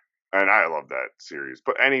 Yeah. And I love that series.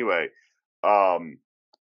 But anyway,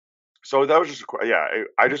 so that was just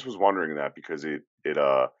I just was wondering that because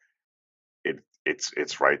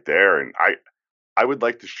it's right there, and I would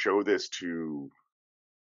like to show this to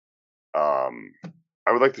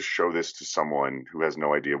someone who has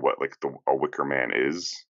no idea what like a Wicker Man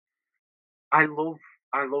is. I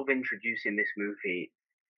love introducing this movie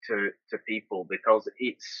to people because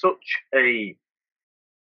it's such a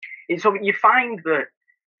you find that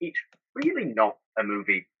it's really not a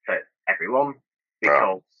movie for everyone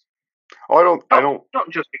because I don't not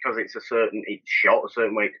just because it's shot a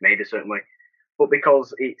certain way, it's made a certain way, but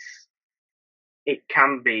because it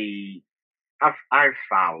can be I've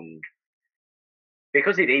found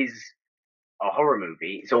because it is a horror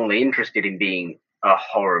movie, it's only interested in being a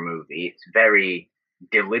horror movie. It's very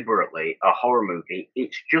deliberately a horror movie.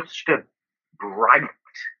 It's just a bright,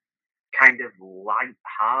 kind of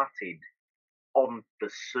light-hearted, on the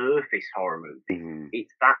surface horror movie. Mm-hmm.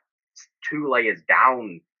 It's that 2 layers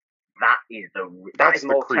down. That is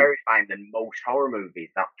more terrifying than most horror movies.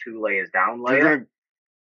 That 2 layers down layer.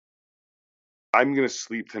 I'm gonna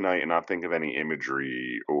sleep tonight and not think of any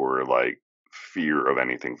imagery or like fear of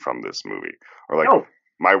anything from this movie. Or like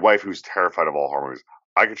my wife, who's terrified of all horror movies,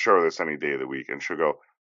 I could show her this any day of the week and she'll go,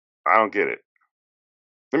 I don't get it.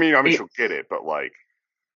 I mean she'll get it, but like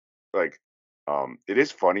it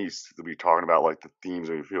is funny to be talking about like the themes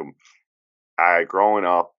of the film. Growing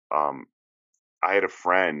up, I had a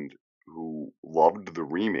friend who loved the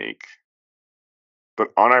remake,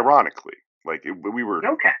 but unironically, like we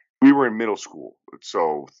were in middle school,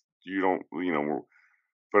 so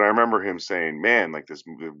but I remember him saying, "Man, like the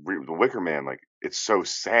Wicker Man, like it's so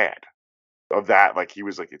sad." Of that, like he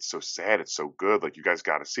was like, "It's so sad, it's so good, like you guys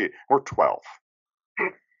got to see it." We're 12,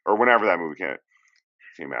 or whenever that movie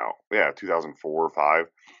came out, 2004 or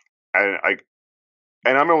 5,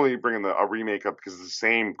 and I'm only bringing a remake up because it's the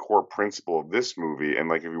same core principle of this movie, and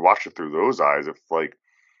like if you watch it through those eyes, if like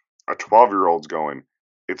a 12-year-old's going,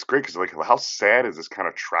 it's great because like how sad is this kind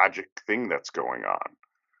of tragic thing that's going on?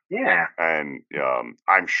 Yeah, and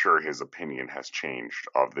I'm sure his opinion has changed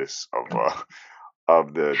of this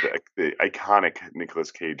of the iconic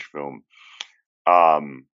Nicolas Cage film.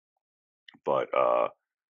 But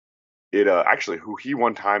it actually, who he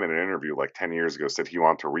one time in an interview like 10 years ago said he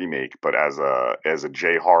wanted to remake, but as a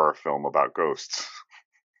J horror film about ghosts.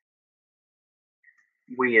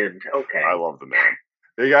 Weird. Okay. I love the man.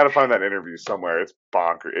 You got to find that interview somewhere. It's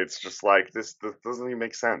bonkers. It's just like this doesn't even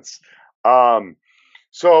make sense.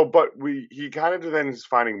 So, but he kind of then is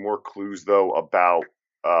finding more clues though about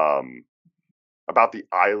the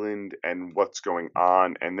island and what's going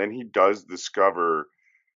on, and then he does discover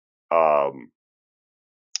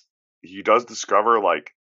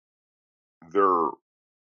like their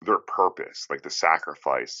purpose, like the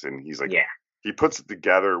sacrifice, and he's like he puts it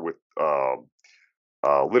together with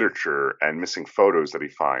literature and missing photos that he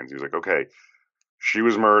finds. He's like, okay, she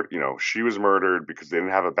was murdered because they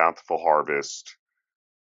didn't have a bountiful harvest,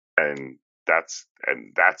 and that's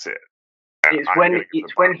it. And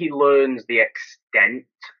it's when he learns the extent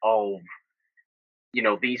of,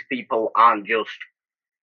 these people aren't just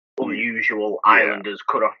unusual islanders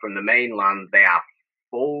cut off from the mainland. They are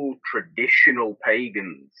full traditional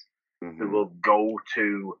pagans who will go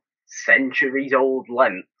to centuries-old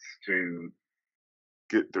lengths to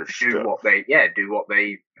get their do what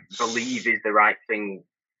they believe is the right thing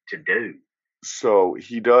to do. So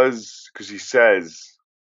he does, because he says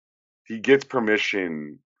he gets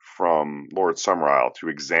permission from Lord Summerisle to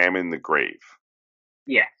examine the grave.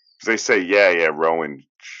 Yeah. They say, Rowan,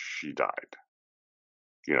 she died.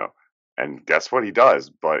 And guess what he does?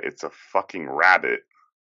 But it's a fucking rabbit.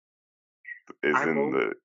 is in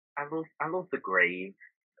the. I love the grave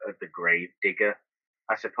digger,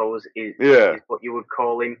 I suppose is what you would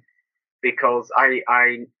call him, because I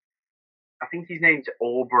think his name's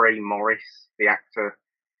Aubrey Morris, the actor.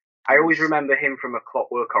 I always remember him from A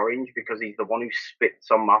Clockwork Orange because he's the one who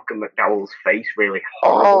spits on Malcolm McDowell's face really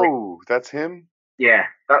horribly. Oh, that's him? Yeah,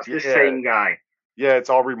 that's the same guy. Yeah,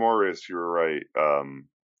 it's Aubrey Morris, you were right.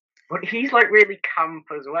 But he's like really camp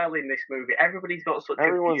as well in this movie. Everybody's got such a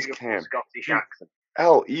beautiful camp. Scottish accent.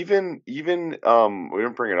 Hell, even we didn't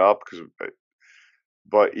bring it up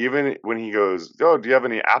but even when he goes, "Oh, do you have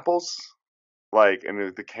any apples?" Like, and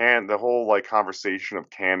the whole like conversation of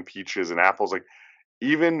canned peaches and apples, like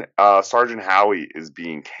even Sergeant Howie is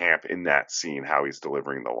being camp in that scene, how he's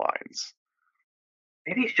delivering the lines.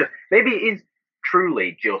 Maybe it is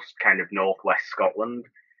truly just kind of northwest Scotland.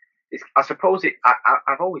 I suppose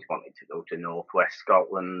I've always wanted to go to northwest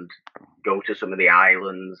Scotland, go to some of the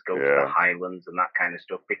islands, go to the Highlands and that kind of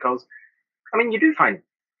stuff, because I mean you do find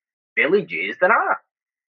villages that are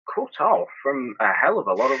cut off from a hell of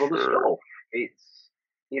a lot of other stuff. It's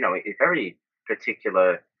it's very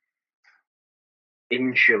particular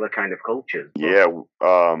insular kind of cultures. Yeah, we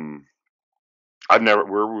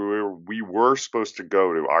were supposed to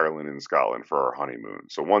go to Ireland and Scotland for our honeymoon,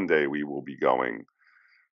 so one day we will be going.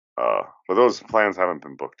 But those plans haven't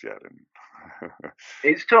been booked yet, and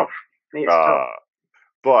it's tough.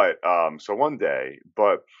 But so one day,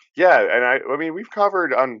 but yeah, and I mean we've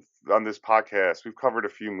covered on this podcast, we've covered a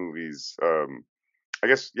few movies. I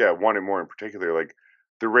guess one and more in particular, like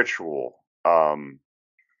The Ritual, the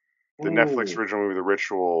Netflix original movie, The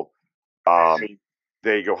Ritual.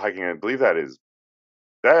 They go hiking. I believe that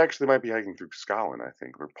actually might be hiking through Scotland, I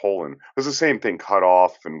think, or Poland. It was the same thing, cut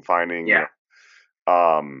off and finding. Yeah.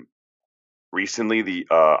 Recently,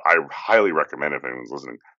 I highly recommend if anyone's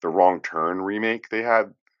listening, the Wrong Turn remake they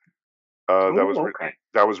had.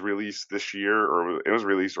 That was released this year, or it was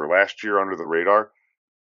released or last year under the radar.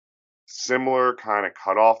 Similar kind of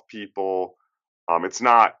cut off people. It's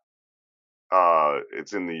not.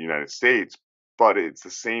 It's in the United States, but it's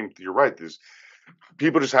the same. You're right. There's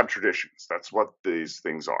people just have traditions. That's what these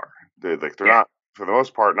things are. They're not, for the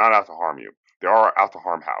most part, not out to harm you. They are out to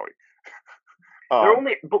harm Howie. They're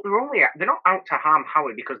not out to harm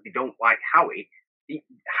Howie because they don't like Howie.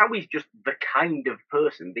 Howie's just the kind of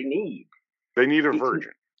person they need. They need a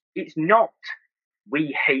virgin. It's not,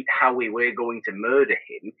 we hate Howie, we're going to murder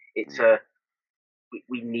him. It's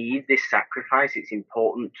we need this sacrifice. It's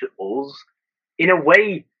important to us. In a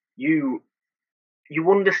way, you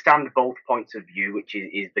understand both points of view, which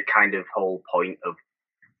is the kind of whole point of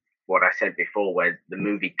what I said before, where the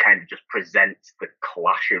movie kind of just presents the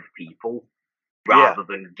clash of people rather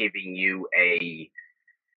than giving you a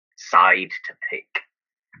side to pick.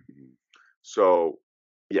 So,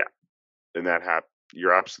 and that happened.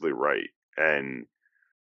 You're absolutely right. And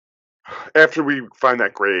after we find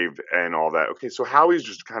that grave and all that, okay, so Howie's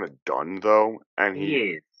just kind of done though, and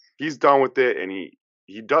he's done with it, and he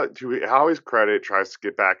does, to Howie's credit, tries to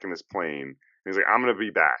get back in his plane. He's like, I'm gonna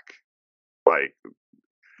be back, like,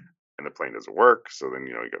 and the plane doesn't work. So then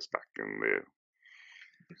he goes back in the.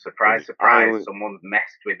 Surprise, surprise! Someone's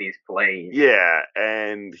messed with his plane. Yeah,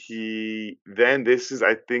 and I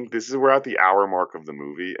think this is we're at the hour mark of the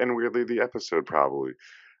movie, and weirdly the episode probably.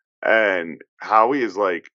 And Howie is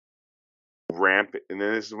like ramp, and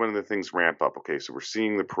then this is when the things ramp up. Okay, so we're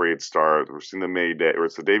seeing the parade start. We're seeing the May Day, or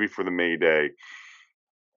it's the day before the May Day,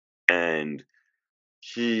 and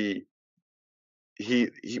he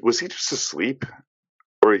was he just asleep,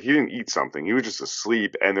 or he didn't eat something. He was just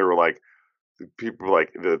asleep, and they were like. People were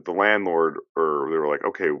like the landlord, or they were like,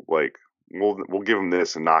 okay, like we'll give him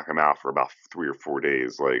this and knock him out for about 3 or 4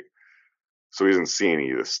 days, like so he doesn't see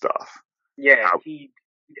any of this stuff. Yeah, he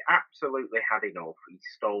absolutely had enough. He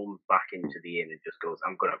stormed back into the inn and just goes,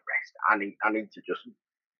 "I'm gonna rest. I need to just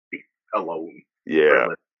be alone."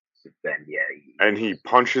 Yeah. Then and he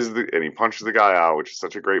punches the guy out, which is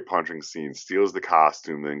such a great punching scene. Steals the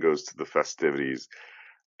costume, then goes to the festivities,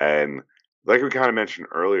 and. Like we kind of mentioned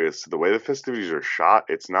earlier, so the way the festivities are shot,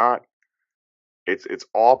 it's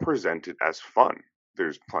all presented as fun.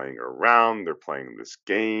 There's playing around, they're playing this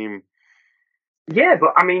game. Yeah,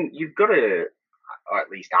 but I mean, you've got to, or at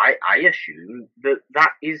least I assume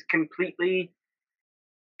that is completely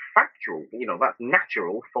factual. That's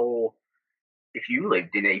natural for if you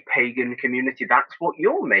lived in a pagan community, that's what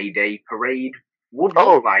your May Day parade would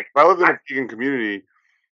look like. If I lived in a pagan community,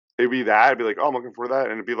 it'd be that. It'd be like, oh, I'm looking for that,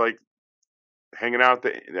 and it'd be like. Hanging out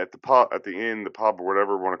at the pub, at the inn, the pub, or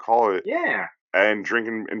whatever we want to call it. Yeah. And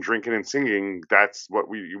drinking and singing. That's what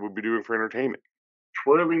we would be doing for entertainment.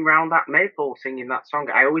 twirling round that maypole singing that song.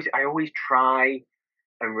 I always try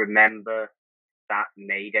and remember that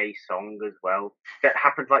Mayday song as well. That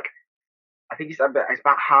happened like I think it's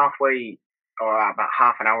about halfway or about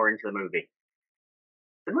half an hour into the movie.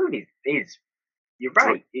 The movie is you're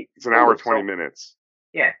right. It's an hour 20 minutes.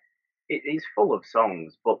 Yeah, it is full of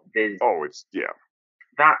songs, but there's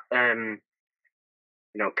that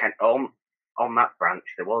on that branch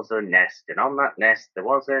there was a nest, and on that nest there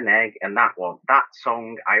was an egg, and that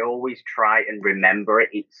song I always try and remember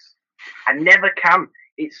it. I never can.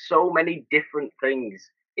 It's so many different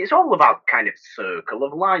things. It's all about kind of circle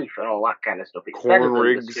of life and all that kind of stuff. It's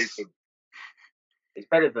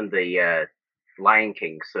better than the Lion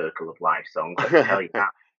King Circle of Life song. Let me tell you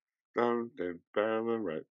that.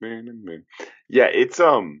 Yeah, it's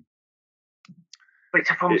But it's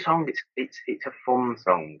a fun song. It's a fun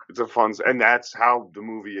song. It's a fun, and that's how the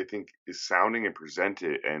movie I think is sounding and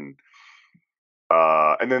presented. And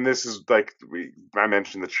then this is like I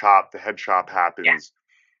mentioned the head chop happens,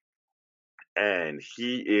 and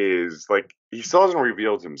he is like he still hasn't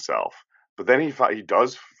revealed himself, but then he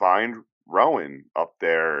does find Rowan up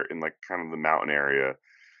there in like kind of the mountain area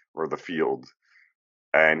or the field.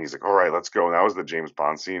 And he's like, all right, let's go. And that was the James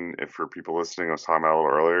Bond scene. If for people listening, I was talking about a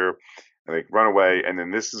little earlier. And they run away. And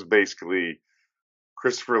then this is basically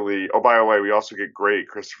Christopher Lee. Oh, by the way, we also get great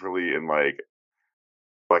Christopher Lee in like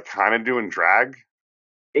kind of doing drag.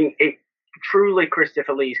 Truly,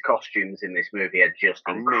 Christopher Lee's costumes in this movie are just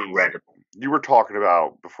incredible. You were talking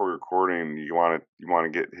about before recording. You want to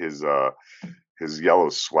get his yellow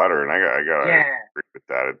sweater, and I got agree with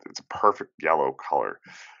that. It's a perfect yellow color.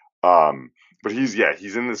 But he's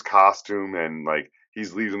in this costume, and like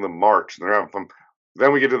he's leading the march. And they're having fun.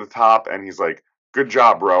 Then we get to the top, and he's like, "Good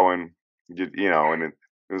job, Rowan." You know, and it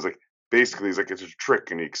was like basically he's like it's a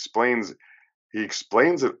trick, and he explains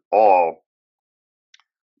it all.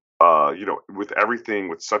 You know, with everything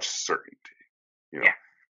with such certainty. You know,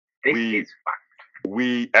 this is fact.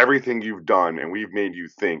 Everything you've done and we've made you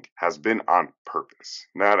think has been on purpose.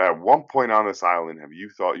 Not at one point on this island have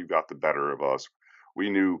you thought you got the better of us.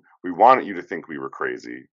 We wanted you to think we were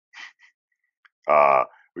crazy.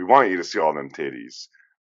 We wanted you to see all them titties.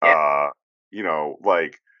 You know,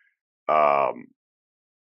 like,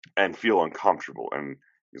 and feel uncomfortable. And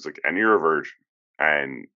he's like, and you're a virgin.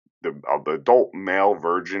 And the adult male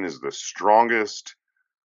virgin is the strongest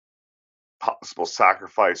possible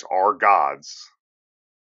sacrifice our gods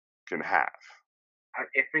can have. I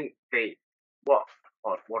think what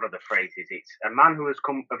are the phrases? It's a man who has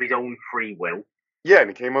come of his own free will. Yeah, and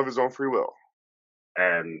he came of his own free will.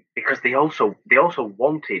 Because they also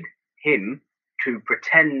wanted him to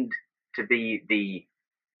pretend to be the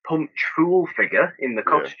punch fool figure in the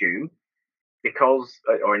costume, because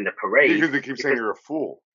or in the parade. Because they keep saying you're a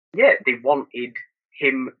fool. Yeah, they wanted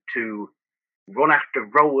him to run after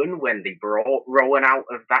Rowan when they brought Rowan out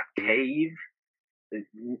of that cave.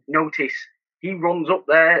 Notice he runs up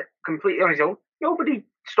there completely on his own. Nobody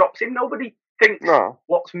stops him. Nobody thinks,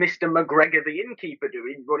 what's Mr. McGregor the innkeeper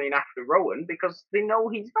doing running after Rowan? Because they know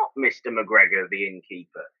he's not Mr. McGregor the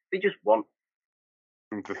innkeeper. They just want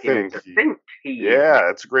him to think he Yeah,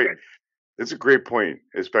 that's great. It's a great point,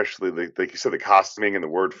 especially like you said, the costuming and the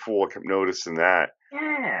word fool. I kept noticing that.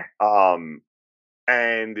 Yeah.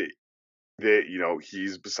 And that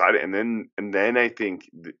he's beside it, and then I think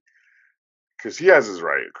because he has his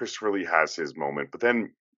right, Christopher Lee has his moment, but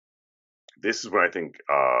then this is when I think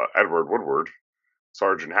Edward Woodward,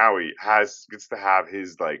 Sergeant Howie, gets to have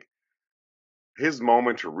his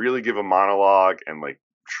moment to really give a monologue and like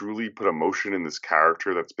truly put emotion in this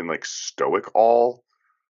character that's been like stoic all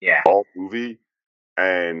movie.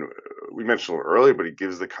 And we mentioned it earlier, but he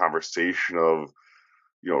gives the conversation of,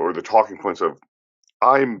 or the talking points of,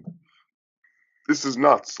 this is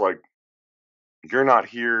nuts. Like, you're not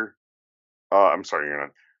here. I'm sorry, you're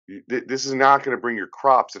not. This is not going to bring your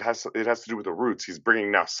crops. It has to do with the roots. He's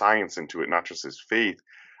bringing now science into it, not just his faith.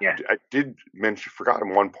 Yeah. I did forgot in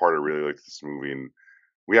one part I really like this movie, and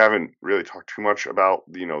we haven't really talked too much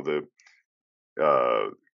about the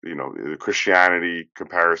Christianity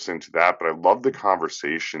comparison to that, but I love the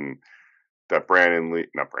conversation that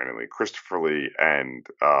Christopher Lee and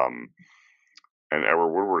Edward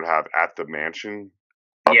Woodward have at the mansion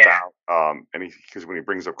about because when he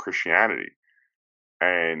brings up Christianity,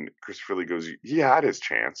 and Christopher Lee goes, he had his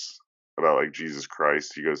chance about like Jesus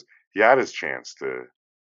Christ. He goes, he had his chance to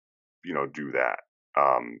do that,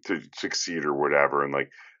 to succeed or whatever, and I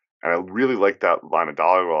really like that line of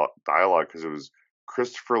dialogue because it was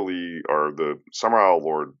Christopher Lee or the Summer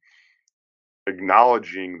Lord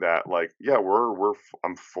acknowledging that, like, yeah,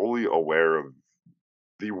 I'm fully aware of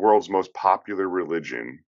the world's most popular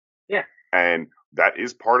religion. Yeah. And that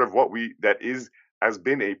is part of has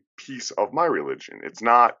been a piece of my religion.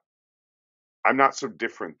 I'm not so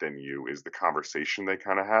different than you is the conversation they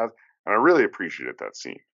kind of have. And I really appreciated that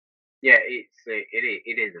scene. Yeah, it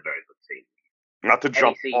is a very good scene. Not to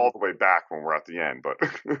jump all the way back when we're at the end, but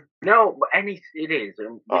no, but it is,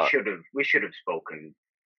 and we should have spoken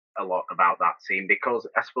a lot about that scene because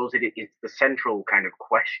I suppose it's the central kind of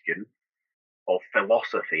question or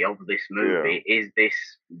philosophy of this movie is this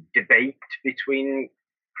debate between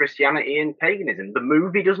Christianity and paganism. The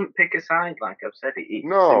movie doesn't pick a side, like I've said. It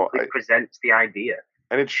simply presents the idea,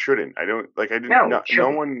 and it shouldn't. I don't like. I didn't. No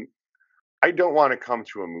one. I don't want to come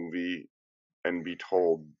to a movie and be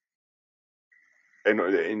told, and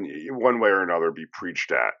in one way or another, be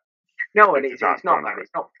preached at. No, and it's not that. It's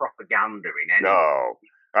not propaganda in any. No,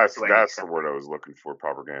 that's the word I was looking for.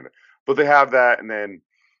 Propaganda. But they have that, and then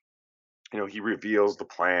he reveals the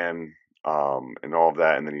plan and all of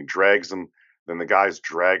that, and then he drags them. Then the guys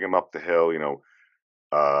drag him up the hill.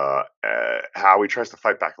 Howie tries to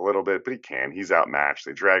fight back a little bit, but he can. He's outmatched.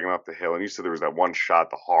 They drag him up the hill, and you said there was that one shot,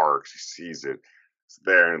 the horror, because he sees it. It's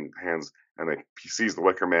there in hands, and he sees the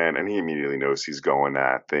Wicker Man, and he immediately knows he's going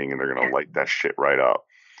that thing, and they're gonna light that shit right up.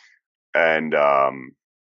 And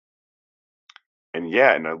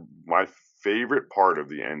my favorite part of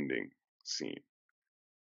the ending scene,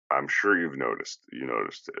 I'm sure you noticed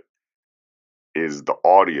it, is the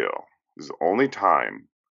audio. This is the only time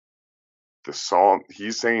the psalm,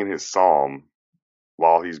 he's saying his psalm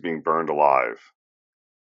while he's being burned alive,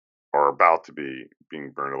 or about to be being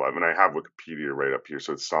burned alive. And I have Wikipedia right up here,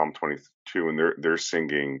 so it's Psalm 22, and they're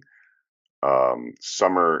singing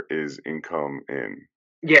 "Summer is income in."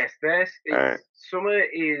 Yes, summer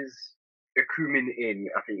is a coming in.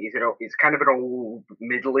 I think it's kind of an old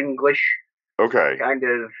Middle English, kind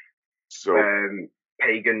of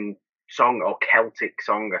pagan song or Celtic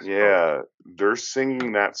song, I suppose. Yeah, they're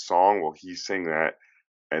singing that song while he's singing that,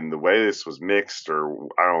 and the way this was mixed, or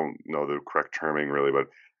I don't know the correct terming really, but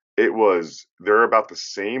they're about the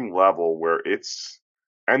same level where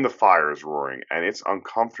and the fire is roaring, and it's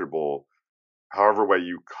uncomfortable. However way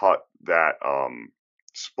you cut that,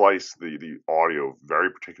 splice the audio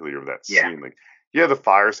very particularly of that scene, the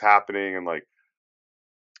fire's happening, and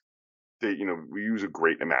we use a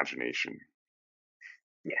great imagination.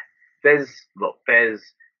 Yeah. There's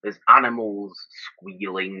animals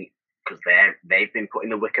squealing because they've been put in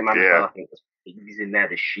the Wicker Man. I think there's pigs in there,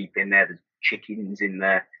 there's sheep in there, there's chickens in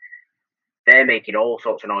there. They're making all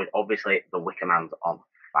sorts of noise. Obviously, the Wicker Man's on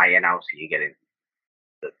fire now, so you're getting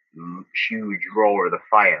the huge roar of the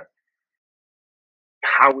fire.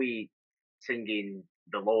 Howie singing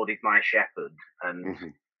 "The Lord is my shepherd"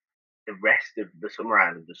 and the rest of the Summer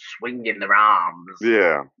Islanders swinging their arms,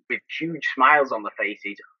 with huge smiles on their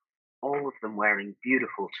faces. All of them wearing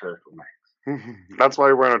beautiful turtlenecks. That's why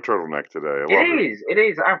you're wearing a turtleneck today. It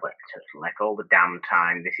is. I wear a turtleneck all the damn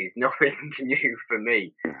time. This is nothing new for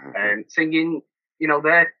me. And singing,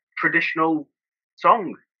 their traditional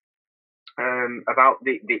song about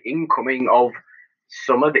the incoming of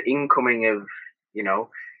summer, the incoming of,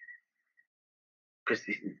 because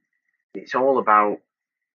it's all about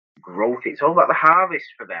growth. It's all about the harvest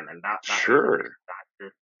for them, and that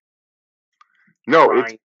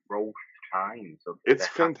it's growth time. So it's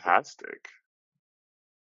fantastic.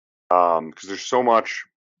 Because there's so much.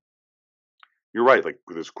 You're right, like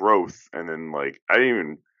with this growth, and then I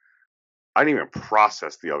didn't even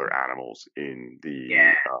process the other animals in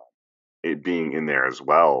the it being in there as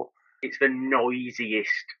well. It's the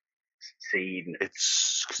noisiest scene.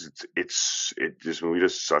 This movie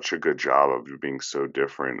does such a good job of being so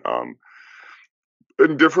different,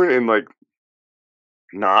 and different in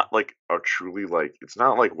not a truly it's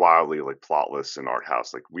not wildly plotless and art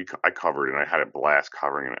house. I covered, and I had a blast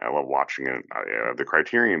covering it. I love watching it. The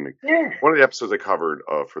Criterion. One of the episodes I covered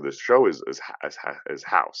for this show is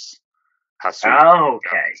House.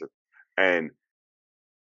 Okay. And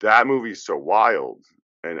that movie is so wild,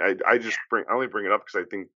 and I only bring it up because I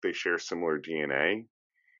think they share similar DNA.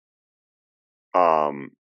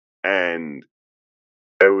 And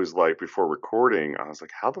it was before recording, I was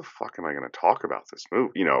like, how the fuck am I going to talk about this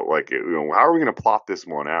movie? How are we going to plot this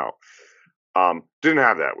one out? Didn't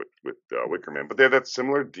have that with Wicker Man, but they have that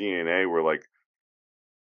similar DNA where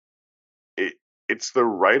it's the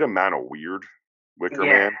right amount of weird. Wicker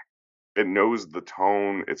Man, it knows the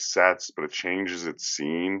tone it sets, but it changes its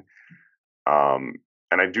scene. And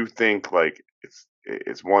I do think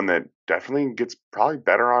it's one that definitely gets probably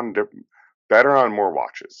better on more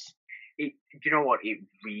watches. Do you know what? It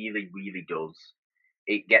really, really does.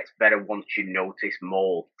 it gets better once you notice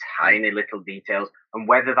more tiny little details, and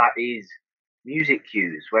whether that is music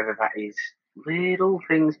cues, whether that is little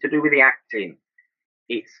things to do with the acting,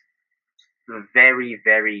 it's very,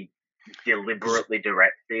 very deliberately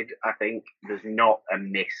directed. I think there's not a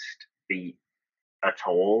missed beat at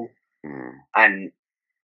all, and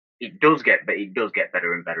it does get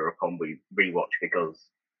better and better upon rewatch, because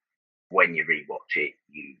when you rewatch it,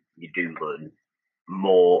 you do learn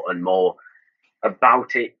more and more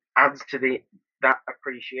about it. Adds to that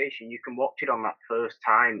appreciation. You can watch it on that first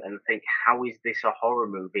time and think, how is this a horror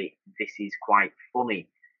movie? This is quite funny.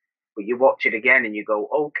 But you watch it again and you go,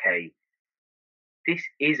 okay, this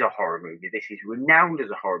is a horror movie. This is renowned as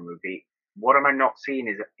a horror movie. What am I not seeing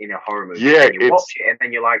in a horror movie? Yeah, and you watch it and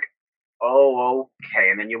then you're like, oh, okay.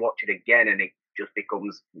 And then you watch it again and it just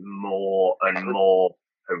becomes more and more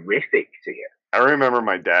horrific to you. I remember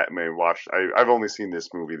my dad watched. I've only seen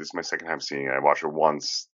this movie. This is my second time seeing it. I watched it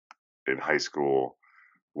once in high school,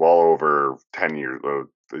 well over 10 years. It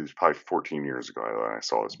was probably 14 years ago when I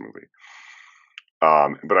saw this movie.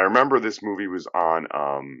 But I remember this movie was on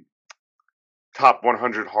top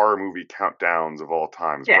 100 horror movie countdowns of all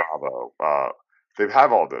times. Yeah. Bravo. They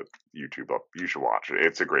have all the YouTube up. You should watch it.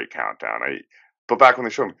 It's a great countdown. But back when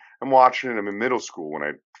they showed me, I'm watching it. I'm in middle school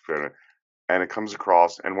and it comes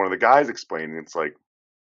across, and one of the guys explaining, it's like,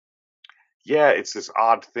 yeah, it's this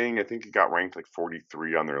odd thing. I think it got ranked like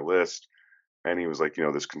 43 on their list. And he was like,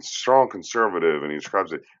 this strong conservative, and he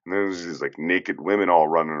describes it. And then there's these like naked women all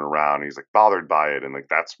running around. And he's like bothered by it, and like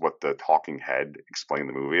that's what the talking head explained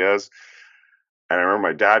the movie as. And I remember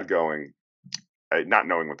my dad going, not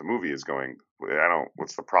knowing what the movie is, going,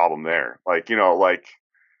 what's the problem there? Like,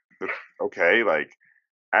 okay, like,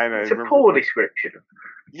 and it's a poor description.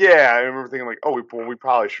 Yeah, I remember thinking like, oh, we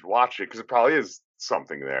probably should watch it because it probably is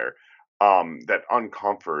something there, that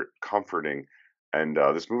comforting. And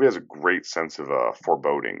this movie has a great sense of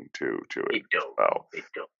foreboding to it. It does. Well. It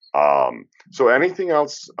does. So anything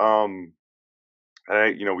else we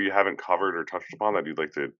haven't covered or touched upon that you'd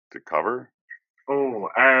like to cover? Oh,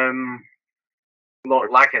 look,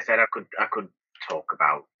 like I said, I could talk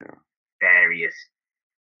about various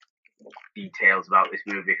details about this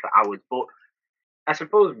movie for hours, but I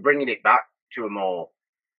suppose bringing it back to a more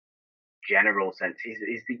general sense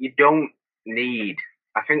is that you don't need,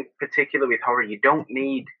 I think particularly with horror, you don't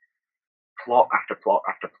need plot after plot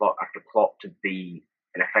after plot after plot to be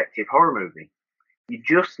an effective horror movie. You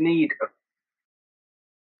just need a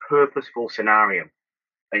purposeful scenario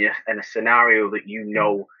and a scenario that you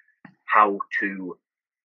know how to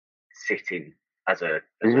sit in as a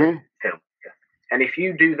film. And if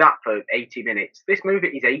you do that for 80 minutes, this movie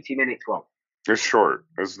is 80 minutes long. It's short.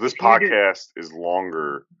 This podcast is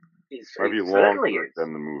longer. Maybe longer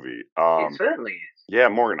than the movie. It certainly is. Yeah,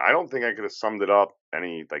 Morgan, I don't think I could have summed it up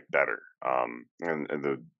any better.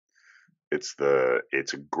 It's a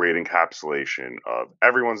great encapsulation of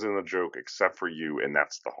everyone's in the joke except for you, and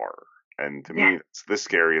that's the horror. And to me, it's the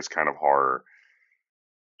scariest kind of horror.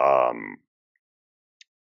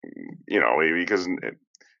 Because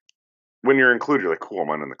when you're included, you're like, cool,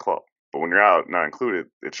 I'm in the club. But when you're out, not included,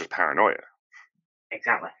 it's just paranoia.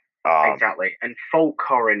 Exactly. Exactly. And folk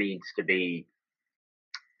horror needs to be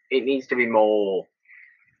more,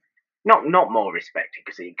 not more respected,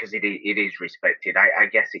 because it is respected. I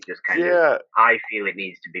guess it just kind of, I feel it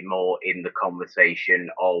needs to be more in the conversation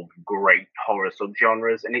of great horror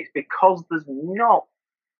subgenres, and it's because there's not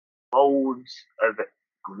loads of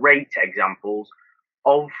great examples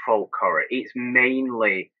of folk horror. It's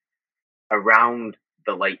mainly around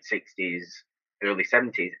the late 60s, early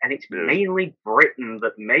 70s, and it's mainly Britain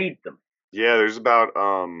that made them. Yeah, there's about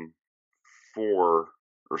 4 or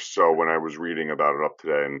so when I was reading about it up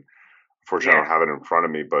today, and unfortunately I don't have it in front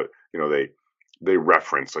of me, but they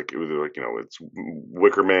reference like it was like it's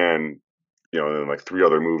Wicker Man, and then like 3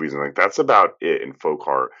 other movies, and like that's about it in folk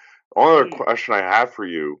horror. The only other question I have for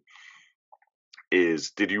you is,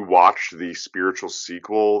 did you watch the spiritual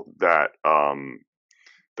sequel that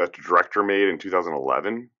that the director made in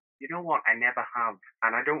 2011? You know what? I never have,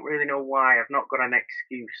 and I don't really know why. I've not got an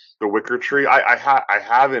excuse. The Wicker Tree? I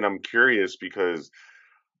haven't. I'm curious because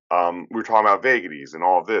we were talking about vagaries and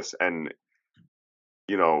all of this, and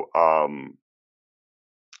the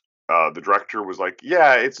director was like,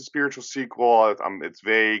 yeah, it's a spiritual sequel. It's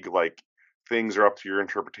vague, like things are up to your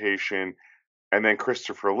interpretation. And then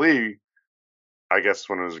Christopher Lee, I guess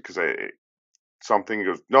when it was because something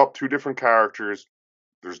goes, nope, 2 different characters.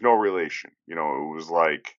 There's no relation. It was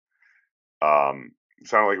like, it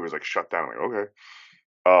sounded like it was like shut down. I'm like,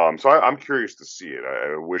 okay. So I'm curious to see it.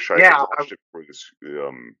 I wish I had watched it for this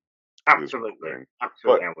Absolutely.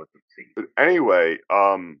 But, I would see. But anyway,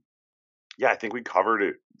 yeah, I think we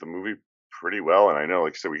covered the movie pretty well, and I know,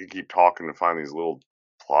 like I said, we could keep talking and find these little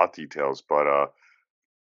plot details, but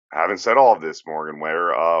having said all of this, Morgan,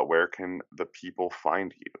 where can the people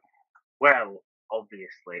find you? Well,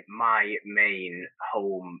 obviously, my main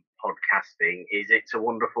home podcasting is It's a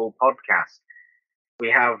Wonderful Podcast. We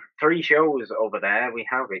have 3 shows over there. We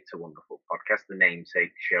have It's a Wonderful Podcast, the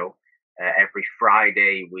namesake show. Every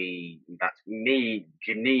Friday, that's me,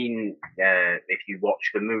 Janine. If you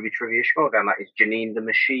watch the movie trivia show, then that is Janine the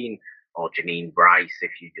Machine, or Janine Bryce,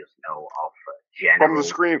 if you just know of General.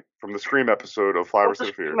 From the Scream episode of Flyover State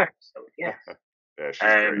of Fear. Yes. Yeah, she's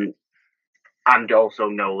great. And also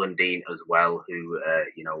Nolan Dean as well, who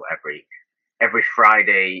every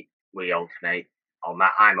Friday we alternate on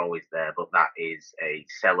that. I'm always there, but that is a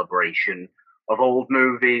celebration of old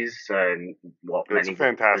movies and it's a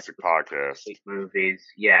fantastic podcast. Movies,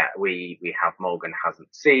 yeah. We have Morgan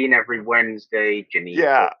Hasn't Seen every Wednesday.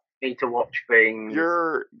 Janine, need to watch things.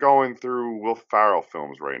 You're going through Will Ferrell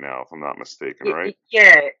films right now, if I'm not mistaken, right?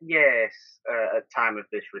 Yes. At time of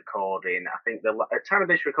this recording, I think at time of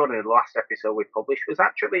this recording, the last episode we published was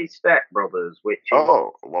actually Step Brothers, which is, I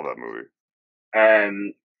love that movie.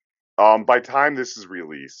 By time this is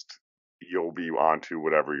released, you'll be on to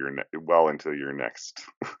whatever well into your next.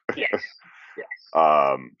 Yes.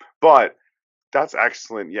 But that's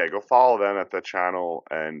excellent. Yeah, go follow them at the channel,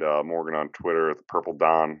 and Morgan on Twitter at the Purple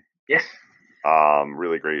Dawn. Yes.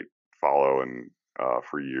 Really great follow and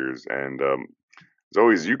for years. And as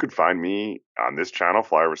always, you could find me on this channel,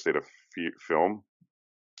 Flyover State of Film,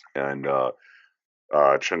 and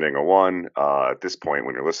Chandanga One. At this point,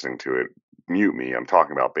 when you're listening to it, mute me. I'm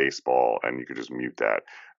talking about baseball, and you could just mute that.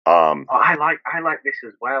 I like this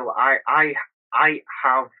as well. I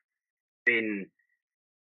have been.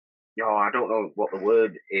 I don't know what the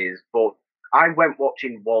word is, but I went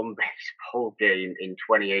watching one baseball game in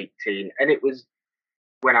 2018, and it was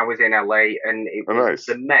when I was in LA, and it was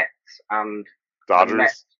the Mets and Dodgers. The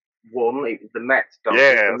Mets won. It was the Mets. Dodgers.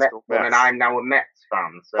 Yeah, the Mets won, and I'm now a Mets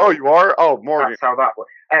fan. So you are? Oh, Morgan. That's how that was.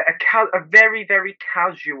 A very, very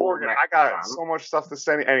casual Morgan, Mets I got fan. so much stuff to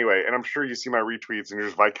send anyway, and I'm sure you see my retweets, and you're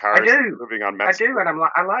just vicariously living on Mets. I do, and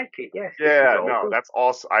I like it. Yes. Yeah, no, that's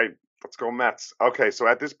awesome. Let's go Mets. Okay, so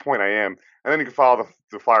at this point I am. And then you can follow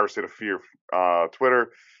the Flyover State of Fear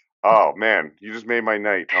Twitter. Oh, man, you just made my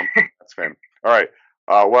night. I'm a Mets fan. All right,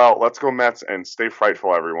 well, let's go Mets and stay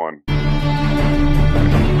frightful, everyone.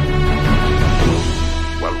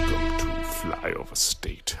 Welcome to Flyover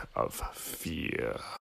State of Fear.